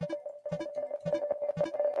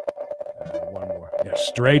 And 1 more. Yeah,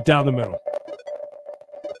 straight down the middle.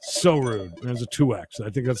 So rude. There's a 2x. I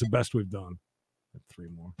think that's the best we've done. 3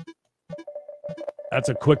 more. That's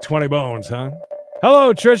a quick 20 bones, huh?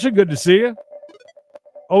 Hello, Trisha. Good to see you.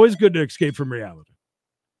 Always good to escape from reality.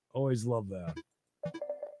 Always love that.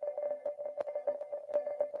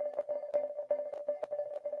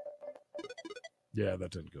 Yeah,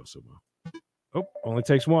 that didn't go so well. Oh, only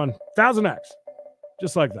takes 1. 1,000x.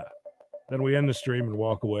 Just like that. Then we end the stream and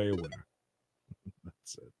walk away a winner.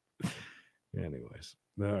 That's it. Anyways.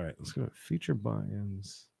 All right, let's go to feature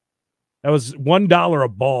buy-ins. That was $1 a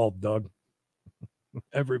ball, Doug.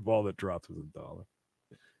 Every ball that dropped was $1.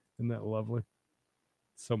 Isn't that lovely?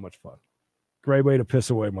 So much fun. Great way to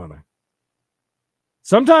piss away money.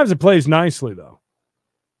 Sometimes it plays nicely, though.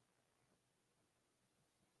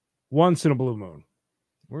 Once in a blue moon.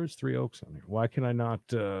 Where's 3 Oaks on here? Why can I not,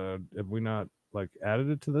 have we not, like, added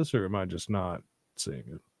it to this, or am I just not seeing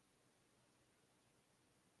it?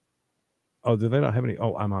 Oh, do they not have any?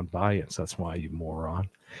 Oh, I'm on buy-ins. That's why, you moron.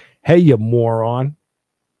 Hey, you moron.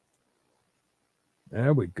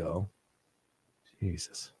 There we go.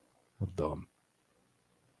 Jesus. How dumb.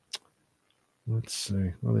 Let's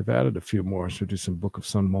see. Well, they've added a few more. Should we do some Book of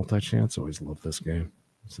Sun multi-chance? Always love this game.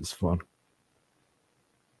 This is fun.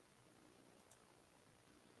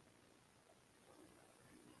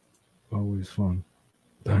 Always fun.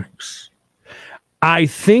 Thanks. I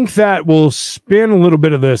think that we'll spin a little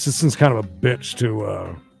bit of this. This is kind of a bitch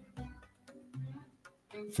to,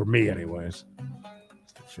 for me anyways.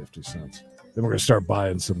 50 cents. Then we're going to start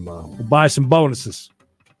buying some, we'll buy some bonuses.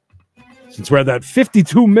 Since we're at that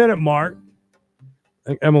 52-minute mark, I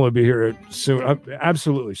think Emily will be here soon. I'm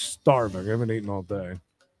absolutely starving. I haven't eaten all day,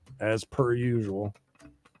 as per usual.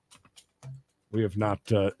 We have not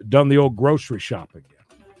done the old grocery shopping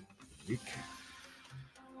yet.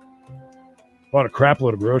 Bought a crap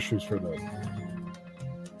load of groceries for the.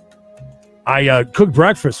 I cooked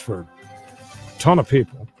breakfast for a ton of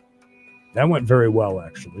people. That went very well,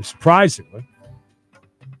 actually, surprisingly.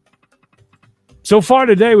 So far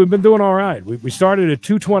today, we've been doing all right. We started at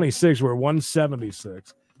 226. We're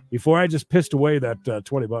 176. Before I just pissed away that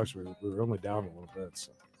 $20, we were only down a little bit.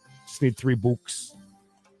 So just need 3 books.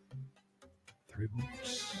 3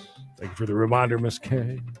 books. Thank you for the reminder, Miss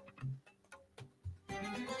K.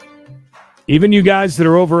 Even you guys that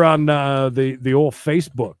are over on the old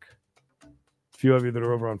Facebook, a few of you that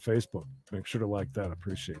are over on Facebook, make sure to like that. I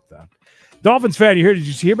appreciate that. Dolphins fan, you here? Did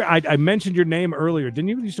you hear me? I mentioned your name earlier. Didn't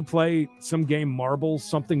you used to play some game Marbles,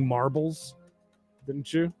 something Marbles?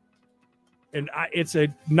 Didn't you? And it's a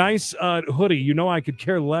nice hoodie. You know I could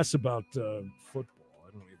care less about football.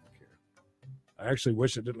 I don't even care. I actually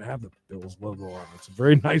wish it didn't have the Bills logo on it. It's a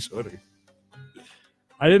very nice hoodie.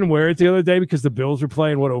 I didn't wear it the other day because the Bills were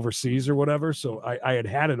playing overseas or whatever. So I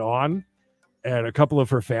had it on, and a couple of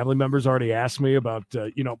her family members already asked me about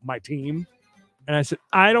my team, and I said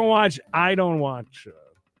I don't even watch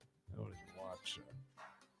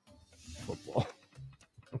football.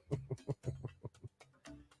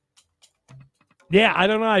 Yeah, I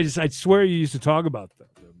don't know. I swear you used to talk about the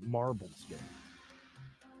marbles game.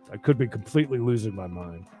 I could be completely losing my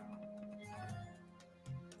mind.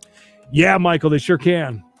 Yeah, Michael, they sure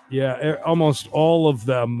can. Yeah, almost all of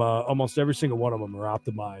them, almost every single one of them are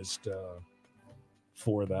optimized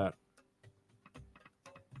for that.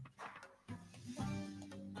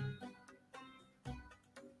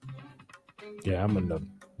 Yeah, I'm in the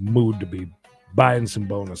mood to be buying some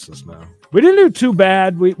bonuses now. We didn't do too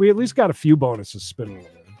bad. We at least got a few bonuses spinning.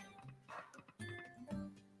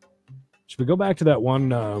 Should we go back to that one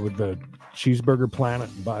with the Cheeseburger Planet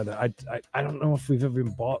and buy that? I don't know if we've ever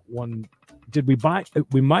even bought one. Did we buy?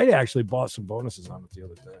 We might have actually bought some bonuses on it the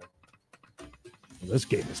other day. Well, this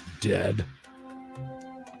game is dead.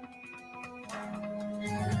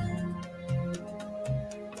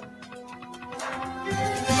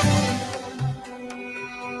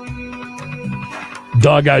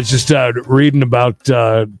 Dog guy's just reading about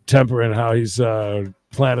Temper and how he's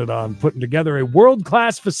planning on putting together a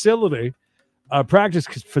world-class facility, practice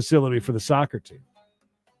facility for the soccer team.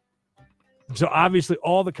 So obviously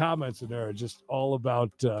all the comments in there are just all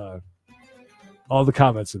about, hey,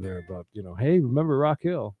 remember Rock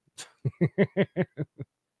Hill?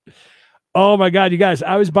 Oh my God, you guys,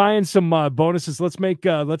 I was buying some bonuses.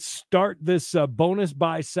 Let's start this bonus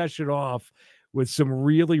buy session off with some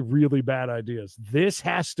really, really bad ideas. This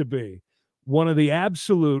has to be one of the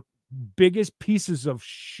absolute biggest pieces of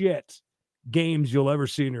shit games you'll ever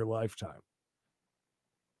see in your lifetime.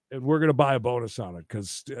 And we're going to buy a bonus on it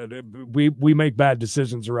because we make bad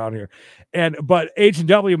decisions around here. But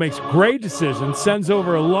H&W makes great decisions, sends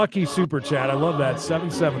over a lucky super chat. I love that.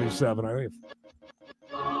 777. I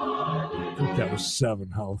think that was 7.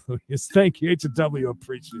 Hallelujah. Thank you, H&W.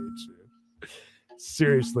 Appreciate you.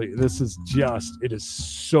 Seriously, this is it is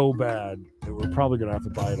so bad that we're probably going to have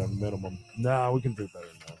to buy it on minimum. No, we can do better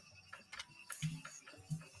than that.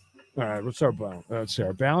 All right, what's our balance? Let's see,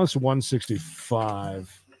 our balance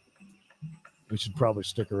 165. We should probably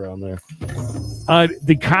stick around there.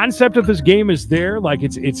 The concept of this game is there. Like,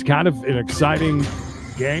 it's kind of an exciting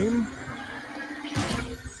game.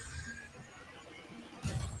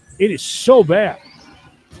 It is so bad.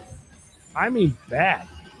 I mean, bad.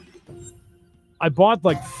 I bought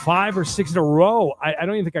like 5 or 6 in a row. I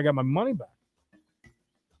don't even think I got my money back.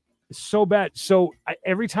 It's so bad. So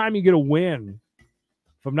every time you get a win,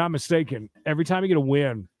 if I'm not mistaken, every time you get a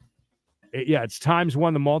win, it's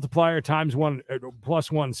 ×1 the multiplier, ×1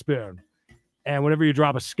 +1 spin. And whenever you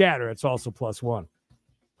drop a scatter, it's also +1.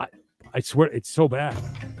 I swear it's so bad.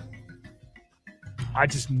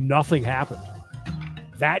 Nothing happened.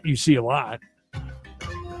 That you see a lot.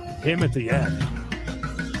 Him at the end.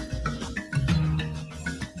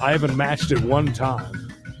 I haven't matched it one time.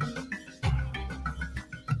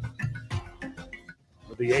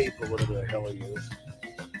 With the ape or whatever the hell he is.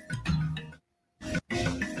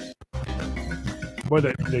 Boy,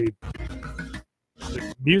 the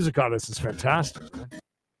music on this is fantastic. Man.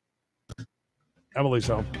 Emily's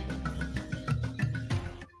home.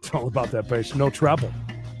 It's all about that bass. No treble.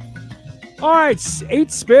 All right, 8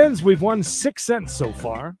 spins. We've won 6 cents so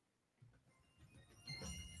far.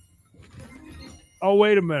 Oh,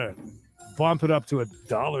 wait a minute. Bump it up to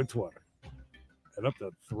 $1.20. And up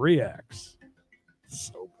to 3x.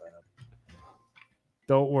 So bad.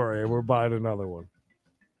 Don't worry. We're buying another one.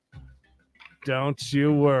 Don't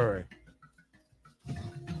you worry.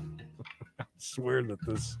 I swear that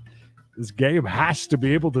this game has to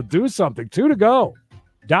be able to do something. 2 to go.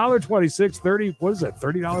 $1.26, 30. What is that?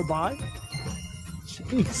 $30 buy?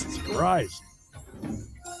 Jesus Christ.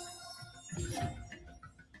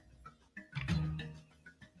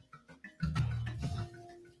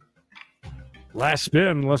 Last spin,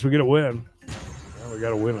 unless we get a win. Well, we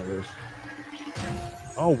got a win at least.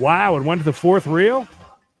 Oh, wow. It went to the 4th reel?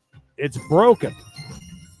 It's broken.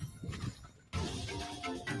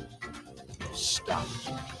 Stop.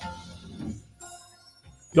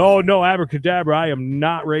 No, abracadabra. I am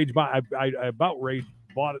not rage buy. I about rage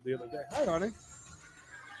bought it the other day. Hi, honey.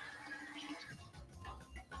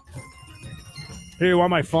 Here, you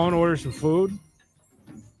want my phone? Order some food?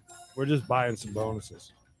 We're just buying some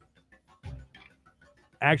bonuses.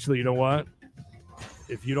 Actually, you know what?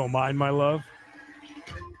 If you don't mind, my love.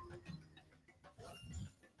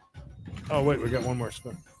 Oh, wait, we got one more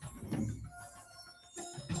spin.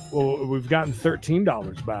 Well, we've gotten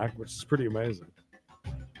 $13 back, which is pretty amazing.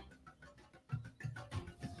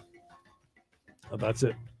 Oh, that's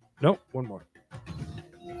it. Nope, one more.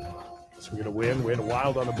 So we're going to win. We had a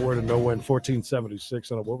wild on the board and no win.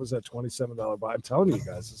 1476 on it. What was that? $27 buy. I'm telling you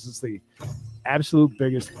guys, this is the absolute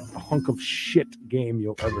biggest hunk of shit game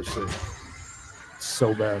you'll ever see. It's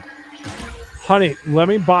so bad. Honey, let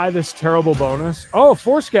me buy this terrible bonus. Oh,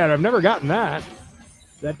 4 scatter. I've never gotten that.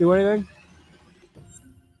 Does that do anything?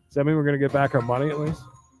 Does that mean we're going to get back our money at least?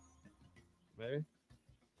 Maybe.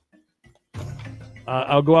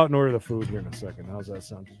 I'll go out and order the food here in a second. How's that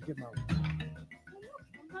sound? Did you get my...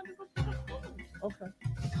 Okay.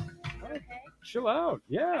 Okay. Chill out.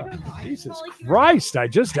 Yeah. Jesus Christ. I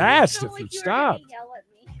just asked if you'd stop.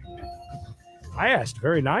 I asked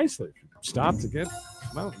very nicely if you could stop to get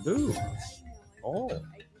Mountain Dew. Oh.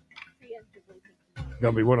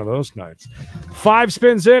 Gonna be one of those nights. 5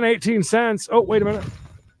 spins in, 18 cents. Oh, wait a minute.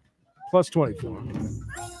 Plus 24.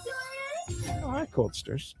 Oh, hi,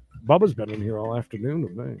 Coldsters. Bubba's been in here all afternoon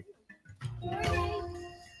with me.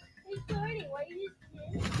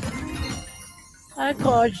 Hi,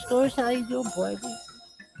 Coldsters. How you doing, buddy?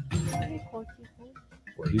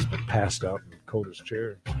 Well, he's been passed out in Coda's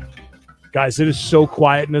chair. Guys, it is so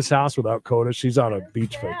quiet in this house without Coda. She's on a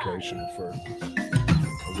beach vacation for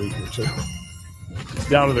a week or two.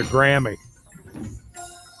 Down to the Grammy.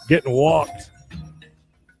 Getting walked.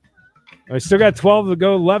 I still got 12 to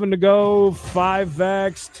go, 11 to go,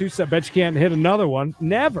 5X, 2 set. Bet you can't hit another one.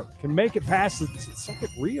 Never can make it past the second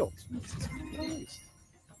reel.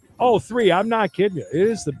 Oh, 3. I'm not kidding you. It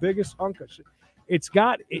is the biggest hunk of shit.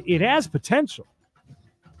 It has potential,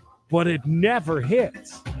 but it never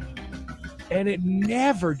hits. And it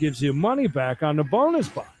never gives you money back on the bonus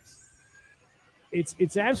box.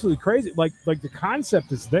 It's absolutely crazy. Like the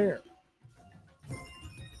concept is there.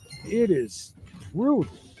 It is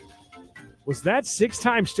brutal. Was that 6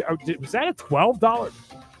 times? Was that a $12?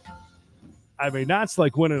 I mean, that's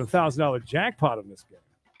like winning $1,000 jackpot in this game.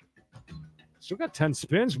 Still got 10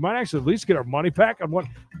 spins. We might actually at least get our money back on one.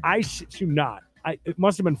 I shit you not. It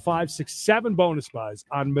must have been 5, 6, 7 bonus buys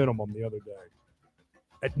on minimum the other day.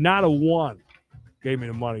 At not a 1 gave me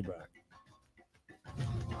the money back.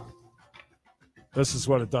 This is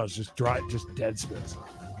what it does. Just dead spins.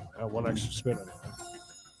 1 extra spin in it.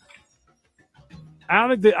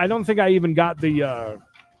 I don't think I even got the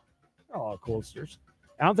Coldsters.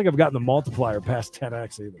 I don't think I've gotten the multiplier past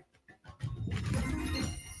 10x either.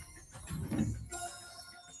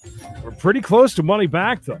 We're pretty close to money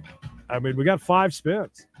back though. I mean, we got 5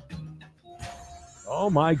 spins. Oh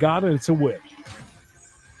my God, and it's a win.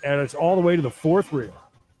 And it's all the way to the 4th reel.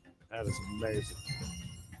 That is amazing.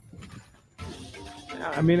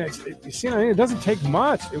 I mean, it doesn't take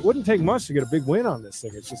much. It wouldn't take much to get a big win on this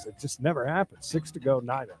thing. It just never happens. 6 to go,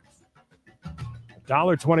 9x.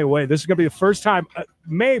 $1.20 away. This is going to be the first time,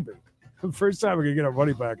 maybe, the first time we can get our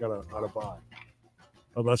money back on a buy.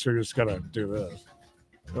 Unless we're just going to do this.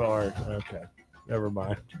 Or, okay, never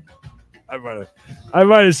mind. I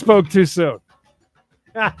might have spoke too soon.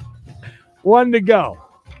 1 to go.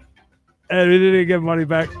 And we didn't get money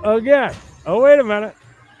back again. Oh, wait a minute.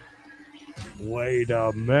 Wait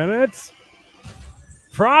a minute.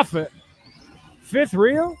 Profit. 5th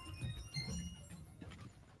reel?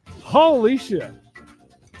 Holy shit.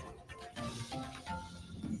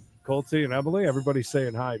 Colty and Emily, everybody's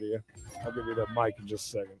saying hi to you. I'll give you that mic in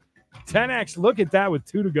just a second. 10x, look at that with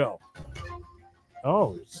 2 to go.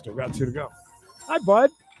 Oh, still got 2 to go. Hi,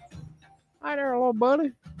 bud. Hi there, little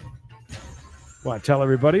buddy. Want to tell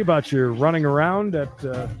everybody about your running around at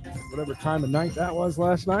whatever time of night that was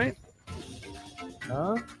last night?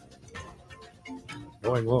 Huh?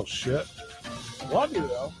 Boing little shit. Love you,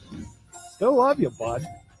 though. Still love you, bud.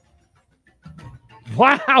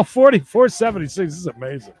 Wow, 44.76. This is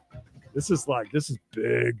amazing. This is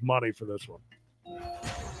big money for this one.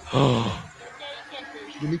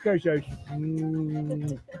 Give me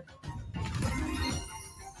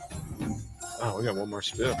Oh, we got one more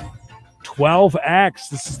spin. 12x.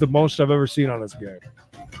 This is the most I've ever seen on this game.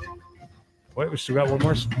 Wait, we still got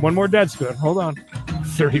one more dead spin. Hold on.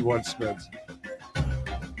 31 spins.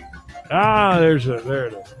 There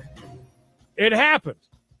it is. It happened.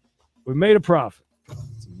 We made a profit.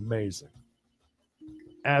 It's amazing.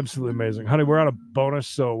 Absolutely amazing. Honey, we're on a bonus,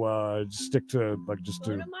 so stick to just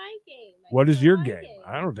do. What is your game?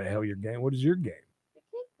 I don't know the hell your game. What is your game? The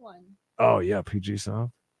kick one. Oh yeah, PG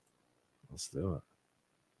song. Let's do it.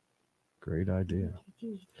 Great idea.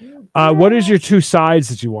 What is your 2 sides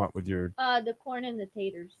that you want with your? The corn and the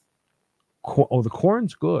taters. The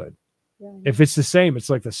corn's good. Yeah. If it's the same,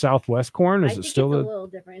 it's like the Southwest corn. Is I it think still it's a little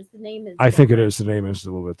different? The name is. I think it is. The name is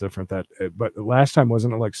a little bit different. But last time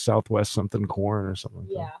wasn't it like Southwest something corn or something?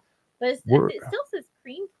 Yeah, but it still says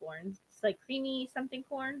cream corn. It's like creamy something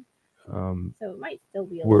corn. So it might still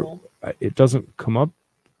be a little. It doesn't come up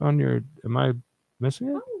on your. Am I missing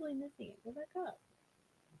it? Probably missing it. Go back up.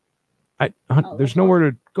 There's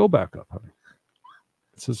nowhere to go back up, honey.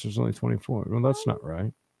 It says there's only 24. Well, that's not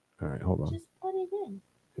right. All right, hold on. Just put it in.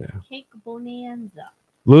 Yeah. Cake bonanza.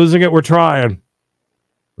 Losing it, we're trying.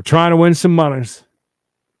 We're trying to win some monies.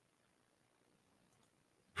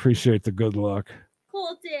 Appreciate the good luck.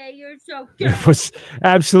 Cool day, you're so cute. It was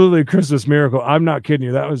absolutely a Christmas miracle. I'm not kidding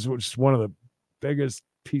you. That was just one of the biggest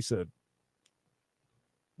pieces I've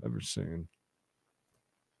ever seen.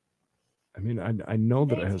 mean, I know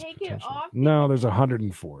that They it has take it potential. off No, there's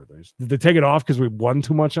 104. Did they take it off because we won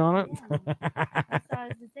too much on it? Yeah. That's what I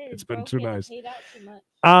was gonna say. It's been too broken. nice. It paid out too much.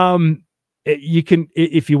 You can,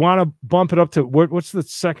 if you want to bump it up to what's the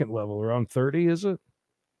second level? Around 30, is it?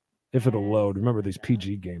 If it'll load. Remember, these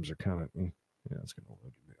PG games are kind of yeah, it's gonna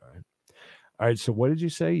load. All right. So what did you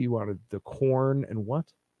say? You wanted the corn and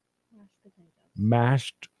what?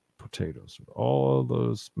 Mashed potatoes. All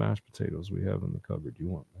those mashed potatoes we have in the cupboard. You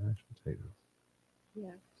want mashed potatoes?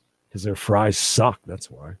 Yeah. Because their fries suck.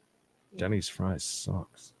 That's why. Yeah. Denny's fries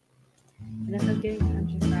sucks. And if I'm getting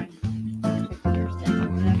country fried chicken or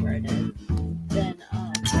salmon, whatever it is, then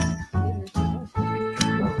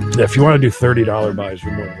Yeah, if you want to do $30 buys,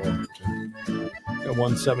 you're more than welcome to. Got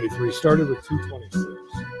 173. Started with 226.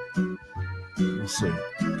 Let's see.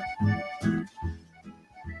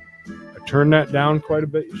 I turned that down quite a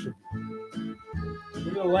bit. You should. Look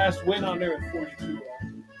at the last win on there at 42.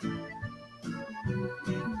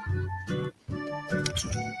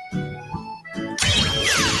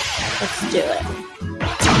 let's do it.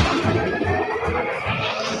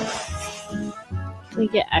 We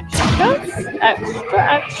get extras,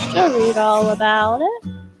 extra. Read all about it.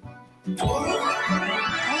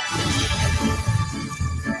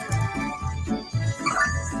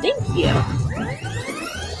 Thank you.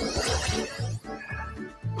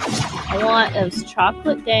 I want those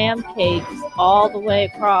chocolate damn cakes all the way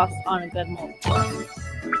across on a good multiple.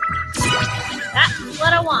 That's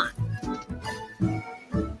what I want.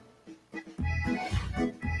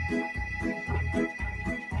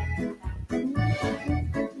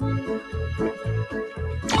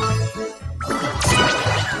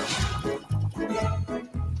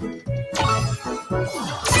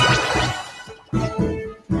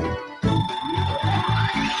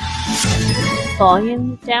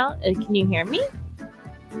 Volume down. Can you hear me?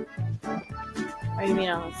 Or you mean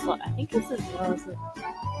on the slow? I think it's as low as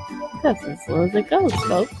it goes,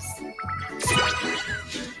 folks.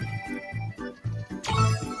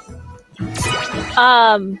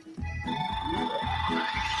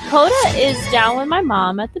 Coda is down with my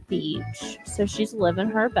mom at the beach, so she's living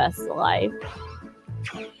her best life.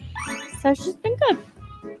 So she's been good.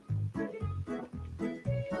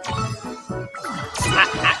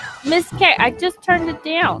 Miss K, I just turned it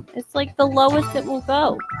down. It's like the lowest it will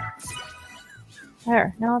go.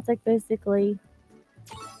 There. Now it's like basically.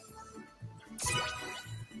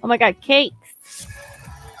 Oh my god, cakes.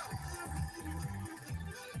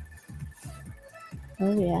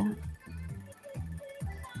 Oh yeah.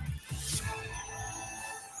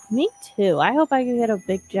 Me too. I hope I can get a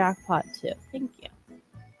big jackpot too. Thank you.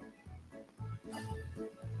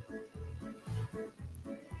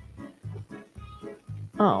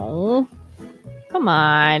 Oh, come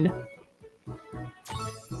on.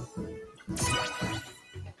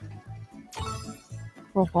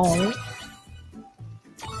 Oh.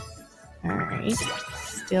 All right.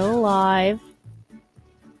 Still alive.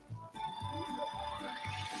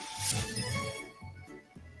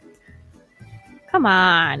 Come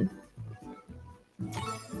on.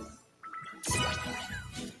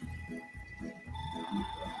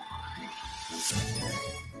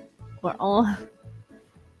 We're all.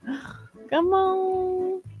 Come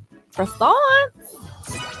on. Croissants.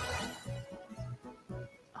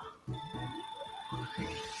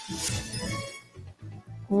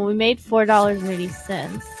 Well, we made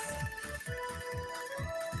 $4.80.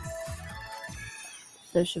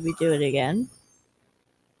 So should we do it again?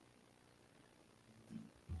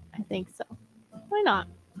 I think so. Why not?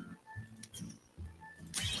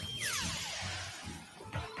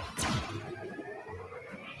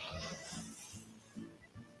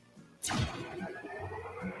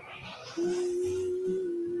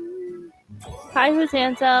 Hi, who's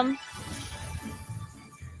handsome?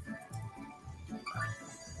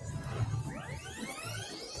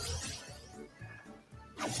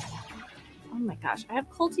 Oh my gosh, I have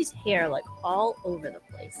Colty's hair like all over the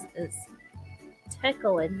place. It's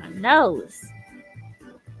tickling my nose.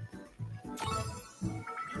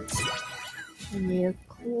 I need a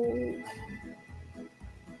cool.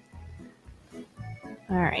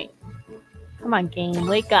 All right, come on, game,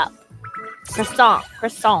 wake up. Croissant,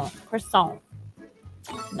 croissant, croissant.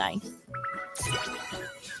 Nice.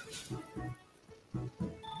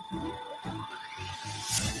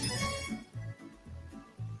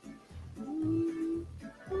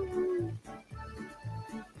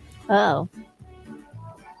 Oh.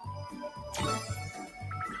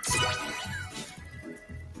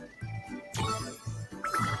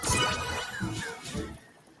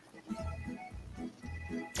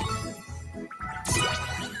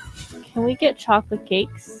 Can we get chocolate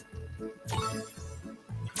cakes?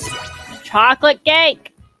 chocolate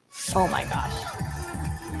cake. Oh my gosh.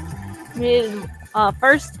 It is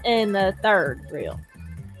first and the third reel.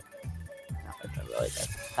 That was really good.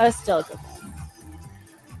 That's still a good one.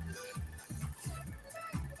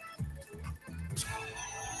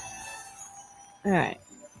 All right.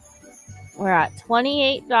 We're at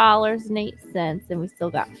 $28.08, and we still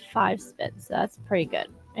got 5 spins. So that's pretty good.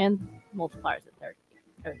 And multipliers at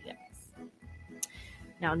 30.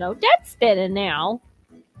 Now, no dead spinning now.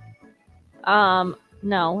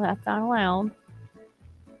 No, that's not allowed.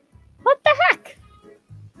 What the heck?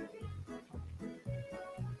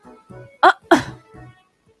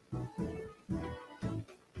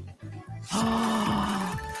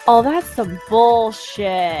 Oh, that's some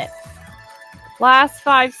bullshit. Last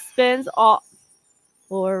 5 spins. Oh,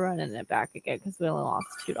 well, we're running it back again because we only lost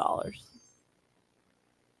 $2.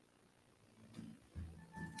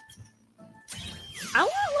 I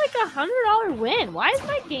want like $100 win. Why is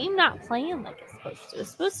my game not playing like it's supposed to? It's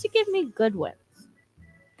supposed to give me good wins.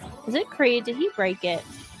 Is it Creed? Did he break it?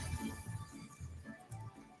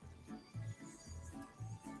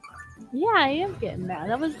 Yeah, I am getting mad.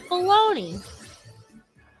 That was baloney.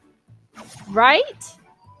 Right?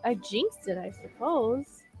 I jinxed it, I suppose.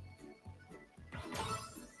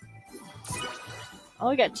 Oh,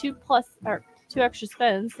 we got 2 extra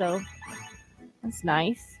spins, so that's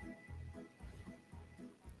nice.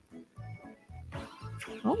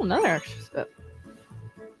 Oh, another extra spin.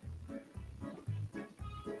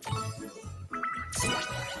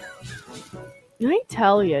 I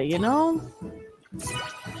tell you, you know.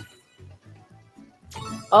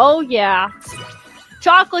 Oh yeah,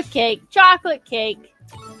 chocolate cake, chocolate cake.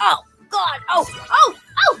 Oh God! Oh!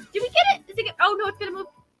 Did we get it? Is it get? Oh no, it's gonna move.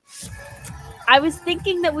 I was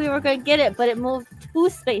thinking that we were gonna get it, but it moved 2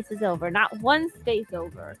 spaces over, not 1 space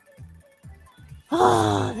over.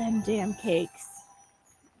 Oh, them damn cakes.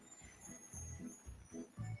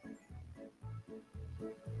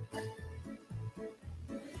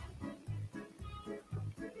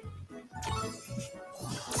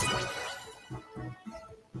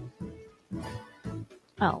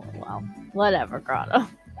 Oh, well. Whatever, Grotto.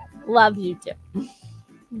 Love you too.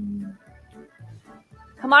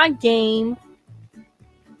 Come on, game.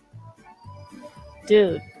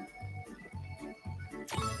 Dude.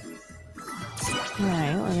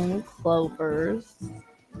 Alright, we're gonna do clovers.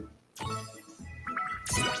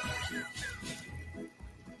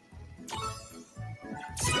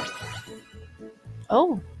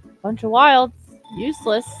 Oh, bunch of wilds.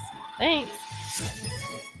 Useless. Thanks.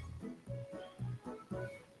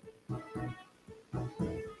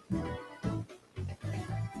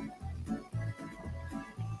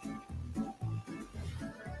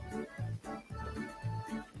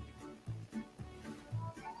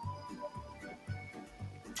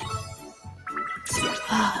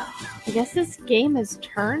 I guess this game has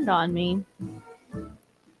turned on me.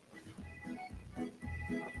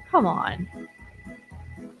 Come on.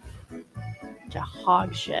 Bunch of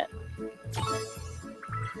hog shit.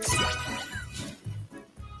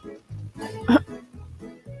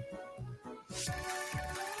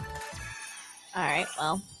 Alright,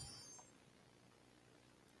 well.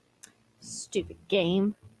 Stupid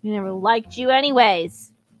game. We never liked you anyways.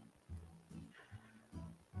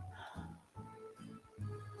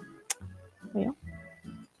 Well.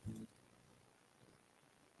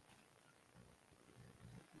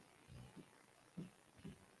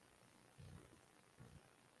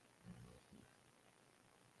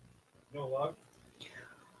 No luck.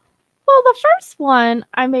 Well, the first one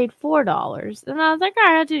I made $4, and I was like, all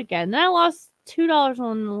right, I'll do it again. Then I lost $2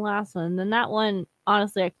 on the last one. Then that one,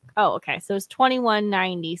 honestly, oh, okay, so it's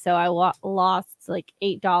 $21.90. So I lost like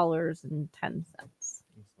 $8.10.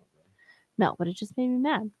 No, but it just made me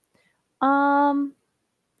mad.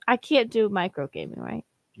 I can't do micro gaming, right?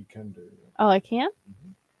 You can do it. Oh, I can?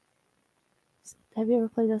 Mhm. Have you ever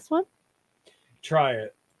played this one? Try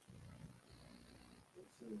it.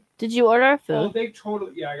 Did you order food? Oh, they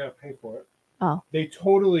totally. Yeah, I gotta pay for it. Oh. They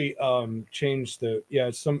totally changed the. Yeah,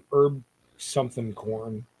 it's some herb something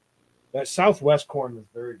corn. That Southwest corn was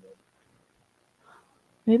very good.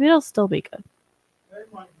 Maybe it'll still be good.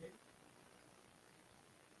 It might be.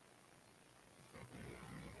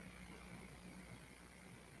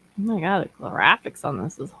 Oh my god, the graphics on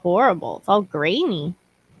this is horrible. It's all grainy.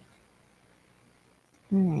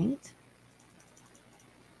 All right.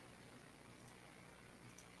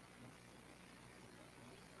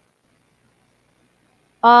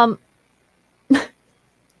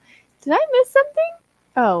 Did I miss something?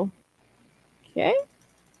 Oh. Okay.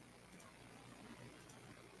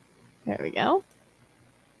 There we go.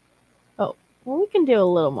 Oh, well, we can do a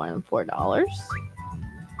little more than $4.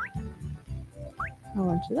 How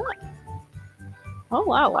much is that? Oh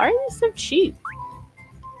wow, why are these so cheap?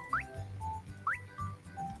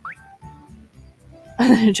 And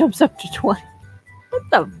then it jumps up to 20. What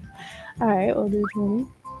the? Alright, we'll do 20.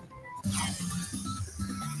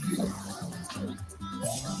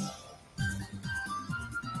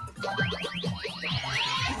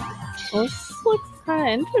 Well, this looks kind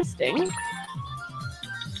of interesting.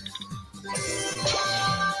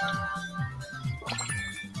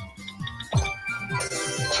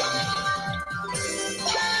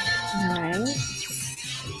 Alright.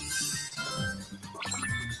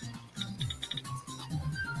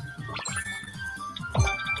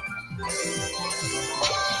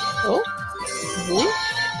 Oh. Ooh.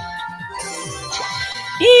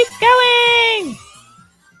 Keep going!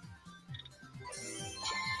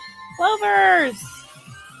 Clovers!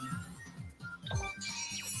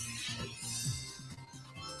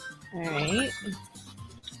 Alright.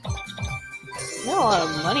 There's a lot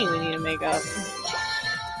of money we need to make up.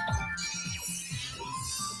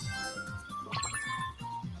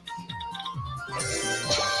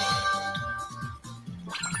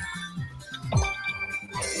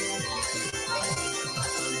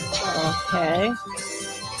 Okay.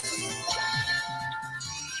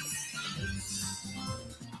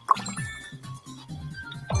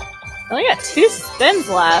 I only got 2 spins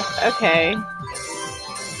left. Okay.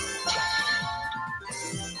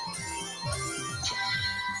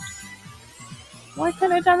 Why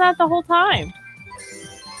couldn't I have done that the whole time?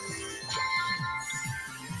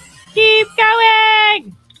 Keep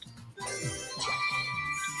going!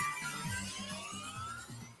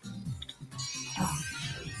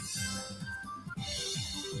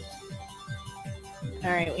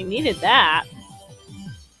 Alright, we needed that.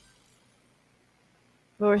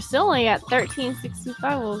 But we're still only at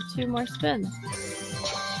 1365. We'll have 2 more spins.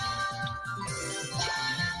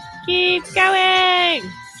 Keep going!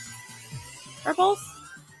 Purples?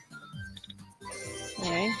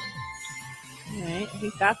 Okay. Alright, I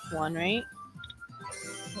think that's one, right?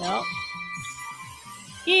 Yep.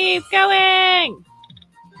 Keep going!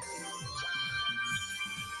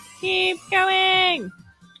 Keep going!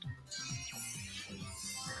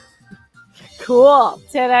 Cool!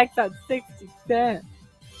 10x on 60 cents.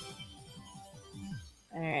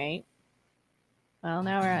 Alright. Well,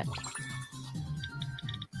 now we're at...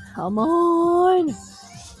 Come on!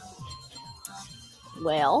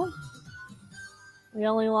 Well, we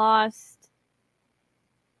only lost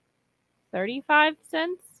 35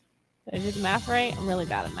 cents. Did I do the math right? I'm really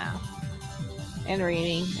bad at math. And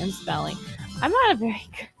reading and spelling. I'm not a very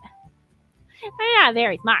good... I'm not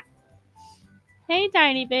very smart. Hey,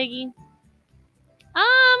 Tiny Biggie.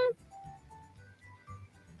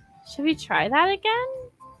 Should we try that again?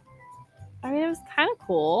 I mean, it was kind of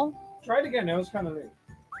cool. Try it again. That was kind of neat.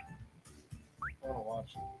 I want to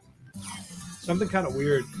watch it. Something kind of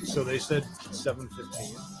weird. So they said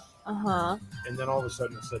 7:15. Uh-huh. And then all of a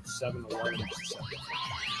sudden it said 7:11 to 7.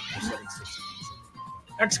 7:16.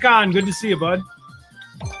 Ex-Con, good to see you, bud.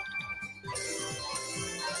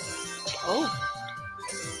 Oh.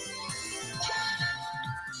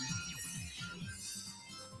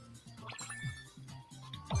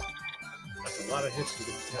 That's a lot of hits to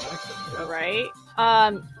get to 10x. Right?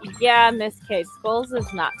 Yeah, Miss K. Skulls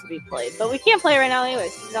is not to be played. But we can't play right now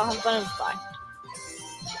anyways, because we don't have a bonus buy.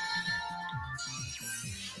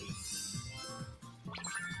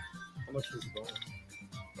 How much was the bonus?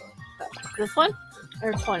 This one?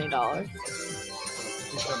 Or $20?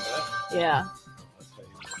 Yeah.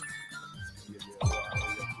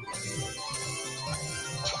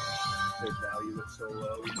 They value it so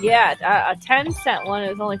low. Yeah, a 10-cent one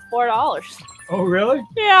is only $4. Oh, really?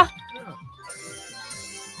 Yeah.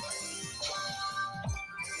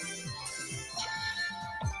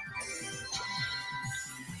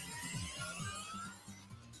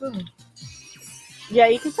 Yeah,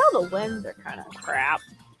 you can tell the winds are kind of crap.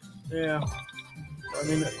 Yeah. I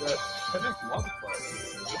mean, that connect multiplier.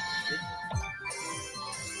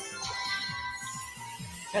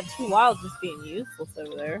 Got 2 wilds just being useless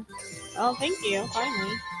over there. Oh, thank you.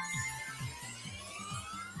 Finally.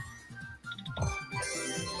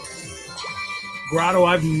 Grotto,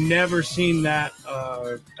 I've never seen that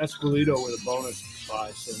Esqueleto with a bonus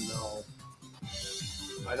buy, so no.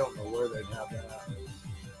 I don't know where they'd have that at.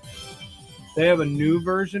 They have a new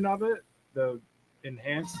version of it, the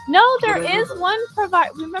enhanced. No, there whatever, is one provide.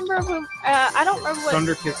 Remember when? I don't remember what.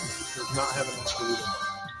 Thunderkick does not have an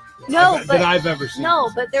Esqueleto. No, but that I've ever seen. no,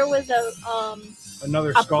 but there was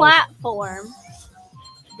another a skull platform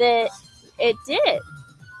that it did.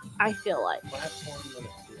 I feel like. platform that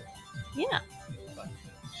it did. Yeah.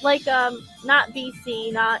 Like not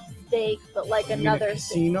BC, not steak, but like You mean another a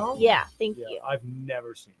casino? Yeah, thank Yeah, you. I've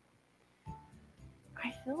never seen it.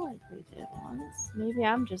 I feel like we did once. Maybe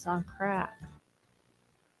I'm just on crack.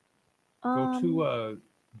 Go to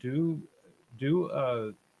do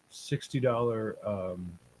a $60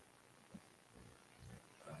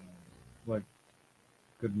 like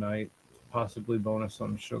good night, possibly bonus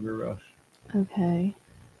on Sugar Rush. Okay.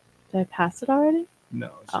 Did I pass it already?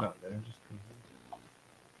 No, it's Oh. not there. Just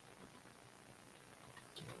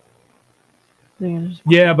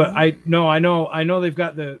yeah, but I know they've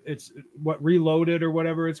got it's what Reloaded or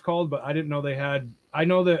whatever it's called, but I didn't know they had. I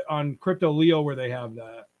know that on Crypto Leo where they have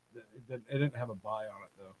that it didn't have a buy on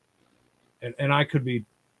it though, and I could be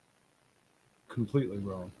completely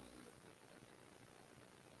wrong.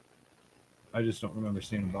 I just don't remember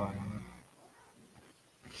seeing a buy on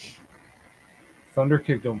it.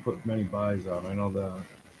 Thunderkick don't put many buys on. I know that.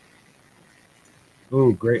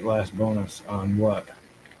 Ooh, great last bonus on what?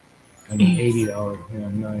 An $80. Yeah,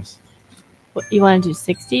 nice. What, you want to do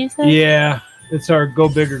 60, you said? Yeah, it's our go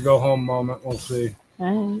big or go home moment. We'll see.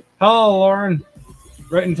 All right. Hello, Lauren.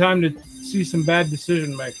 Right in time to see some bad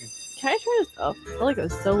decision making. Can I turn this up? I feel like it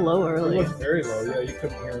was so low It earlier. was very low. Yeah, you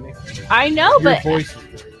couldn't hear anything. I know, Your but voice is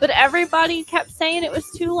very low. but everybody kept saying it was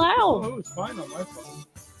too loud. Oh, it was fine on my phone.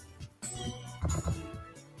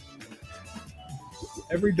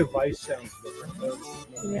 Every device sounds different. Though.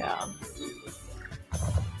 Yeah.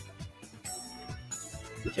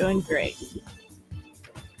 Doing great.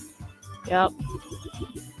 Yep.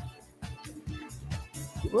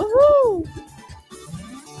 Woohoo!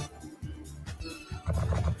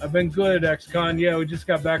 I've been good, ex-con. Yeah, we just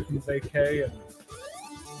got back from vacay and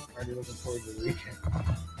already looking forward to the weekend.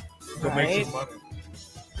 Go make some money.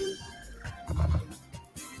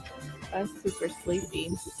 I'm super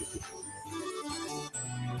sleepy.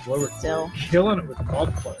 Well, we're Still. killing it with the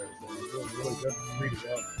multipliers. We're doing really good. 3 to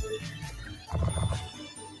go.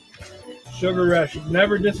 Sugar Rush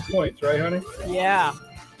never disappoints, right, honey? Yeah.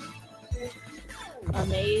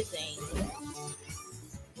 Amazing.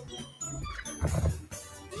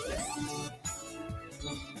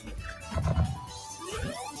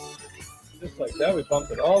 Just like that, we bumped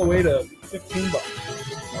it all the way to $15.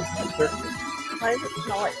 Why does it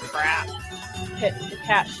smell like crap? The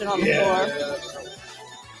cat shit on the Yeah. floor.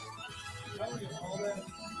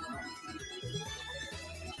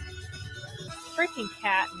 Freaking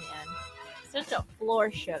cat, man. Such a floor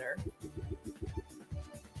shitter.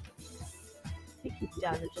 I think he's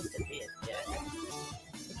done it just to be a dick.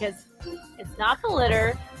 Because it's not the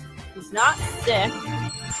litter. He's not sick.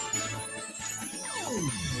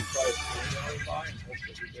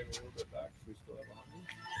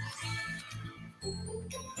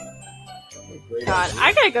 God,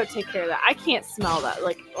 I gotta go take care of that. I can't smell that.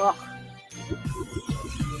 Like, ugh.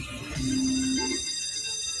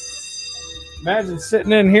 Imagine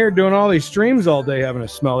sitting in here doing all these streams all day having to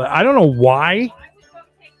smell that. I don't know why,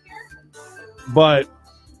 but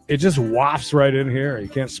it just wafts right in here. You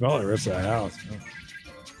can't smell it the rest of the house.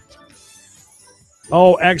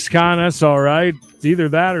 Oh, ex-con, that's all right. It's either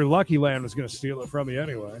that or Lucky Land was going to steal it from you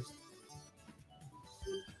anyway.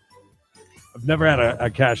 I've never had a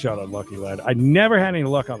cash out on Lucky Land. I never had any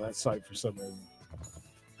luck on that site for some reason.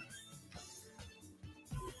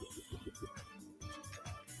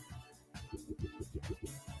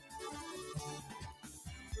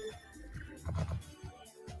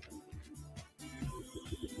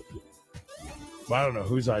 Well, I don't know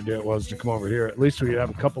whose idea it was to come over here. At least we'd have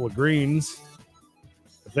a couple of greens.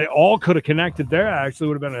 If they all could have connected there, actually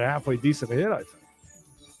would have been a halfway decent hit, I think.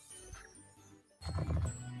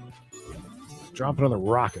 Drop another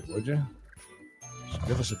rocket, would you? Just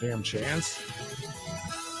give us a damn chance.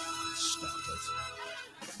 Stop it.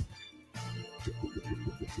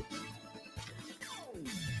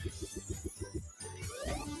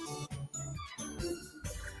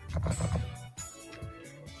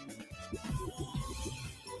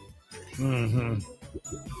 Mm-hmm.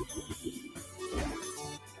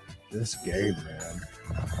 This game, man.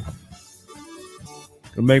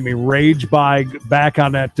 It'll make me rage buy back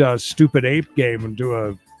on that stupid ape game and do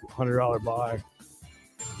a $100 buy.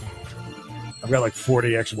 I've got like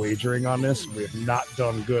 40x wagering on this. We have not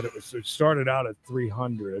done good. It started out at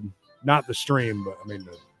 300. Not the stream, but I mean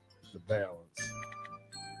the balance.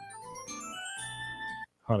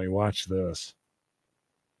 Honey, watch this.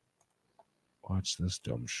 Watch this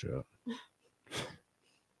dumb shit.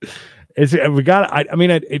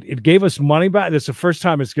 It gave us money back. It's the first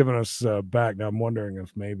time it's given us back. Now I'm wondering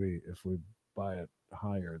if maybe if we buy it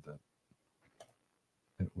higher that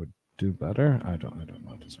it would do better. I don't know.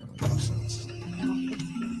 It doesn't really make sense.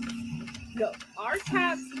 Go. Our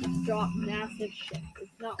taps drop massive shit.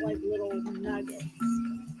 It's not like little nuggets.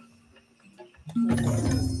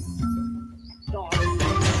 Dogs.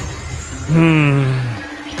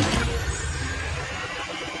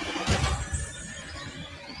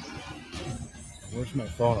 Where's my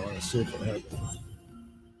phone? I want to see if it had.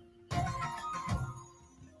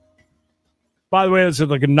 By the way, it's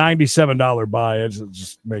like a $97 buy. It's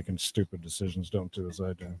just making stupid decisions. Don't do as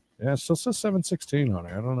I do. Yeah, it still says 716 on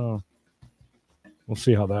it. I don't know. We'll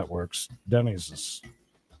see how that works. Denny's is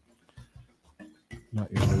not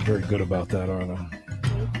usually very good about that, are they?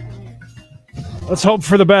 Let's hope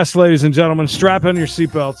for the best, ladies and gentlemen. Strap in your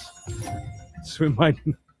seatbelts. So we might.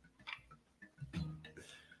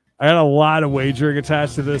 I got a lot of wagering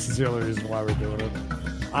attached to this. It's the only reason why we're doing it.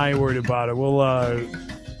 I ain't worried about it. We'll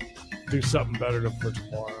do something better for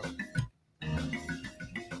tomorrow.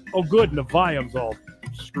 Oh, good. And the volume's all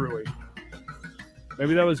screwy.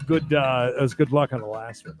 Maybe that was good. That was good luck on the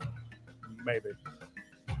last one. Maybe.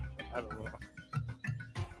 I don't know.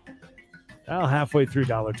 Well, halfway through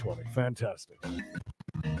 $1.20. Fantastic.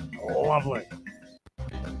 Lovely.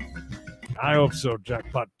 I hope so,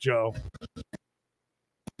 Jackpot Joe.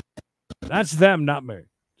 That's them, not me.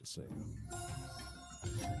 Just saying.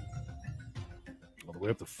 All the way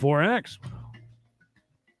up to 4X.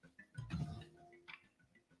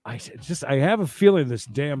 I have a feeling this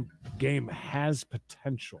damn game has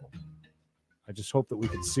potential. I just hope that we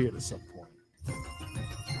can see it at some point.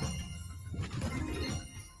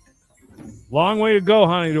 Long way to go,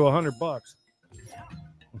 honey, to $100.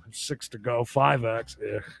 6 to go, 5X.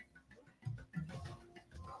 Ugh.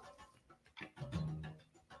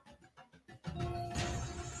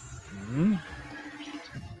 Mm-hmm.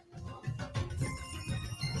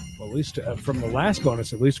 Well, at least from the last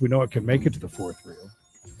bonus, at least we know it can make it to the fourth reel.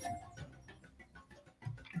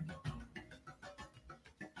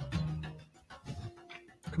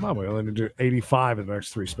 Come on, we only need to do 85 in the next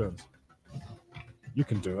 3 spins. You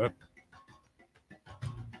can do it.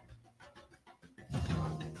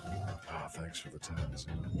 Oh, thanks for the tens.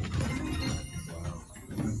 Wow.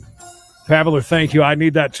 Pabler, thank you. I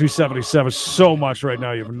need that 277 so much right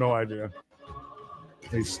now. You have no idea.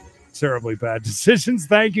 These terribly bad decisions.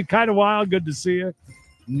 Thank you. Kind of wild. Good to see you.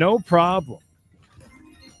 No problem.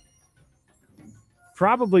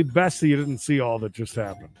 Probably best that you didn't see all that just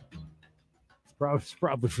happened. It's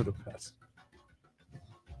probably for the best.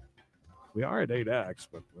 We are at 8X,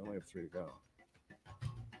 but we only have 3 to go.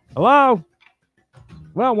 Hello?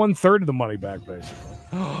 Well, 1/3 of the money back, basically.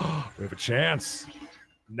 We have a chance.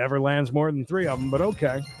 Never lands more than 3 of them, but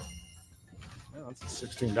okay. Well, that's a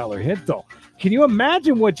 $16 hit, though. Can you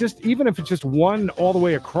imagine what just, even if it's just one all the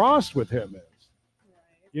way across with him is?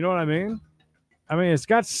 You know what I mean? I mean, it's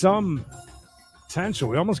got some potential.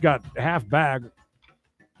 We almost got half bag.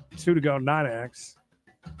 2 to go, 9X.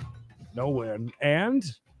 No win. And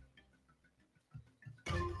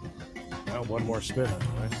well, one more spin,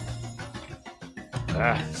 right?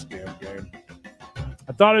 This damn game.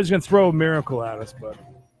 I thought I was going to throw a miracle at us, but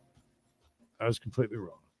I was completely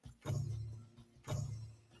wrong.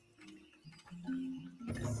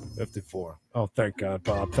 54. Oh, thank God,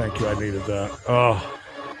 Bob. Thank you. I needed that. Oh,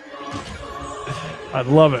 I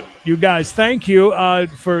love it. You guys, thank you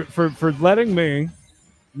for letting me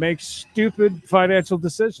make stupid financial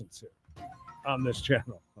decisions here on this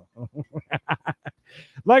channel.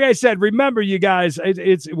 Like I said, remember, you guys,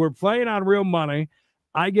 we're playing on real money.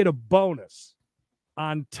 I get a bonus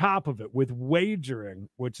on top of it with wagering,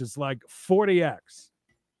 which is like 40X,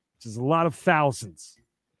 which is a lot of thousands.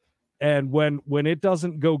 And when it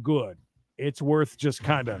doesn't go good, it's worth just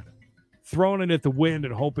kind of throwing it at the wind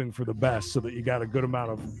and hoping for the best so that you got a good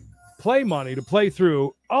amount of play money to play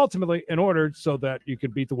through, ultimately, in order so that you can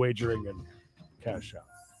beat the wagering and cash out.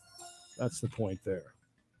 That's the point there.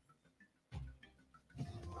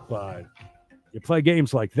 But you play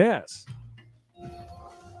games like this.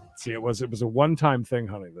 See, it was a one-time thing,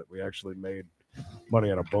 honey, that we actually made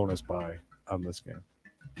money on a bonus buy on this game.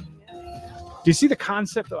 Do you see the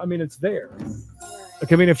concept? I mean, it's there.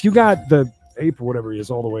 Like, I mean, if you got the ape or whatever he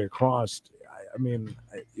is all the way across, I mean,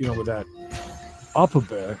 you know, with that up a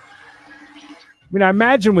bit. I mean, I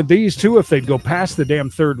imagine with these two, if they'd go past the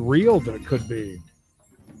damn third reel, then it could be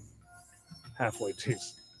halfway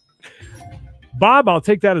decent. Bob, I'll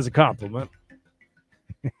take that as a compliment.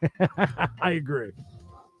 I agree.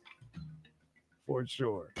 For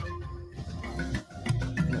sure.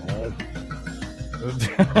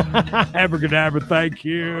 Abracadabra, thank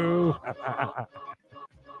you.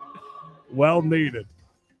 Well needed.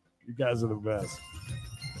 You guys are the best.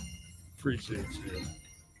 Appreciate you.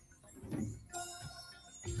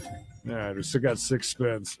 All right, we still got 6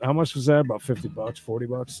 spins. How much was that? About $50,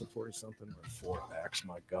 $40, 40 something, or 4X.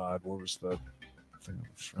 My God, what was that thing on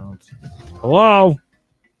the front? Hello.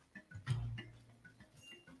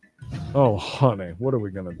 Oh, honey, what are we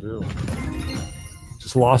gonna do?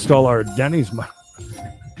 Just lost all our Denny's money.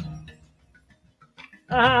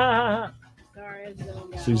 Sorry, I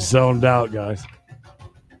zoned out. She's zoned out, guys.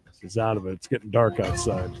 She's out of it. It's getting dark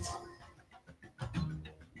outside.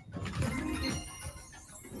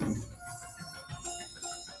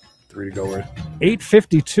 Three to go. We're at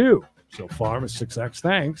 852 so far. With 6X.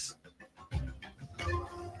 Thanks.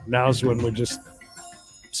 Now's when we just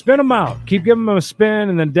spin them out. Keep giving them a spin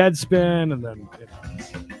and then dead spin and then.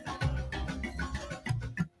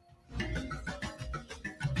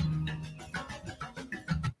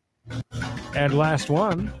 And last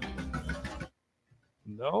one.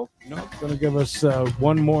 Nope. Going to give us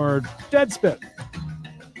one more dead spin.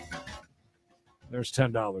 There's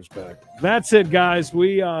 $10 back. That's it, guys.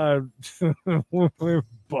 We're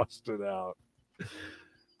busted out.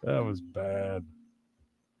 That was bad.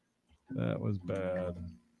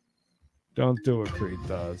 Don't do what Creed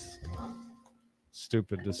does.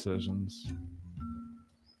 Stupid decisions.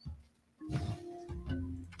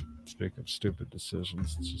 Speak of stupid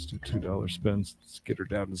decisions, let's just do $2 spins. Let's get her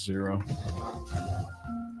down to 0.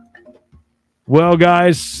 Well,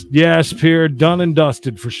 guys, yes, Pierre, done and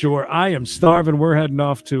dusted for sure. I am starving. We're heading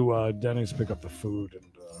off to Denny's to pick up the food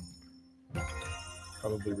and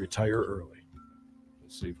probably retire early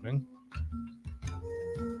this evening.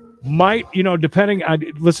 Might, depending.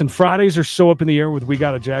 Listen, Fridays are so up in the air with We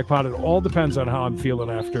Got a Jackpot. It all depends on how I'm feeling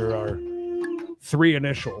after our 3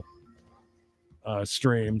 initial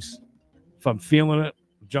streams. If I'm feeling it,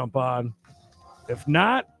 jump on. If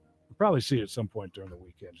not, I'll probably see you at some point during the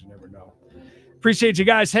weekend. You never know. Appreciate you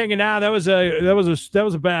guys hanging out. That was a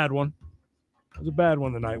bad one. That was a bad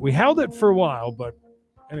one tonight. We held it for a while, but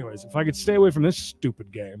anyways, if I could stay away from this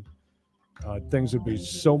stupid game, things would be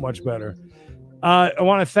so much better. I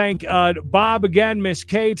want to thank Bob again, Miss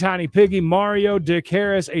K, Tiny Piggy, Mario, Dick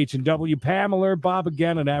Harris, H&W, Pamela, Bob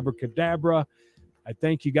again, and Abracadabra. I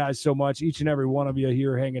thank you guys so much, each and every one of you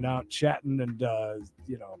here hanging out, chatting, and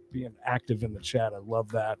being active in the chat. I love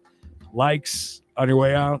that. Likes on your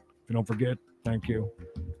way out. If you don't forget, thank you.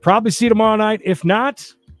 Probably see you tomorrow night. If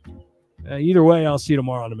not, either way, I'll see you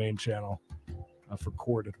tomorrow on the main channel for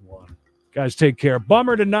Corded One. Guys, take care.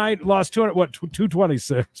 Bummer tonight. Lost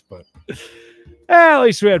 226, but at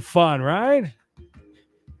least we had fun, right?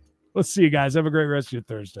 Let's see you guys. Have a great rest of your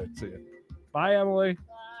Thursday. See you. Bye, Emily.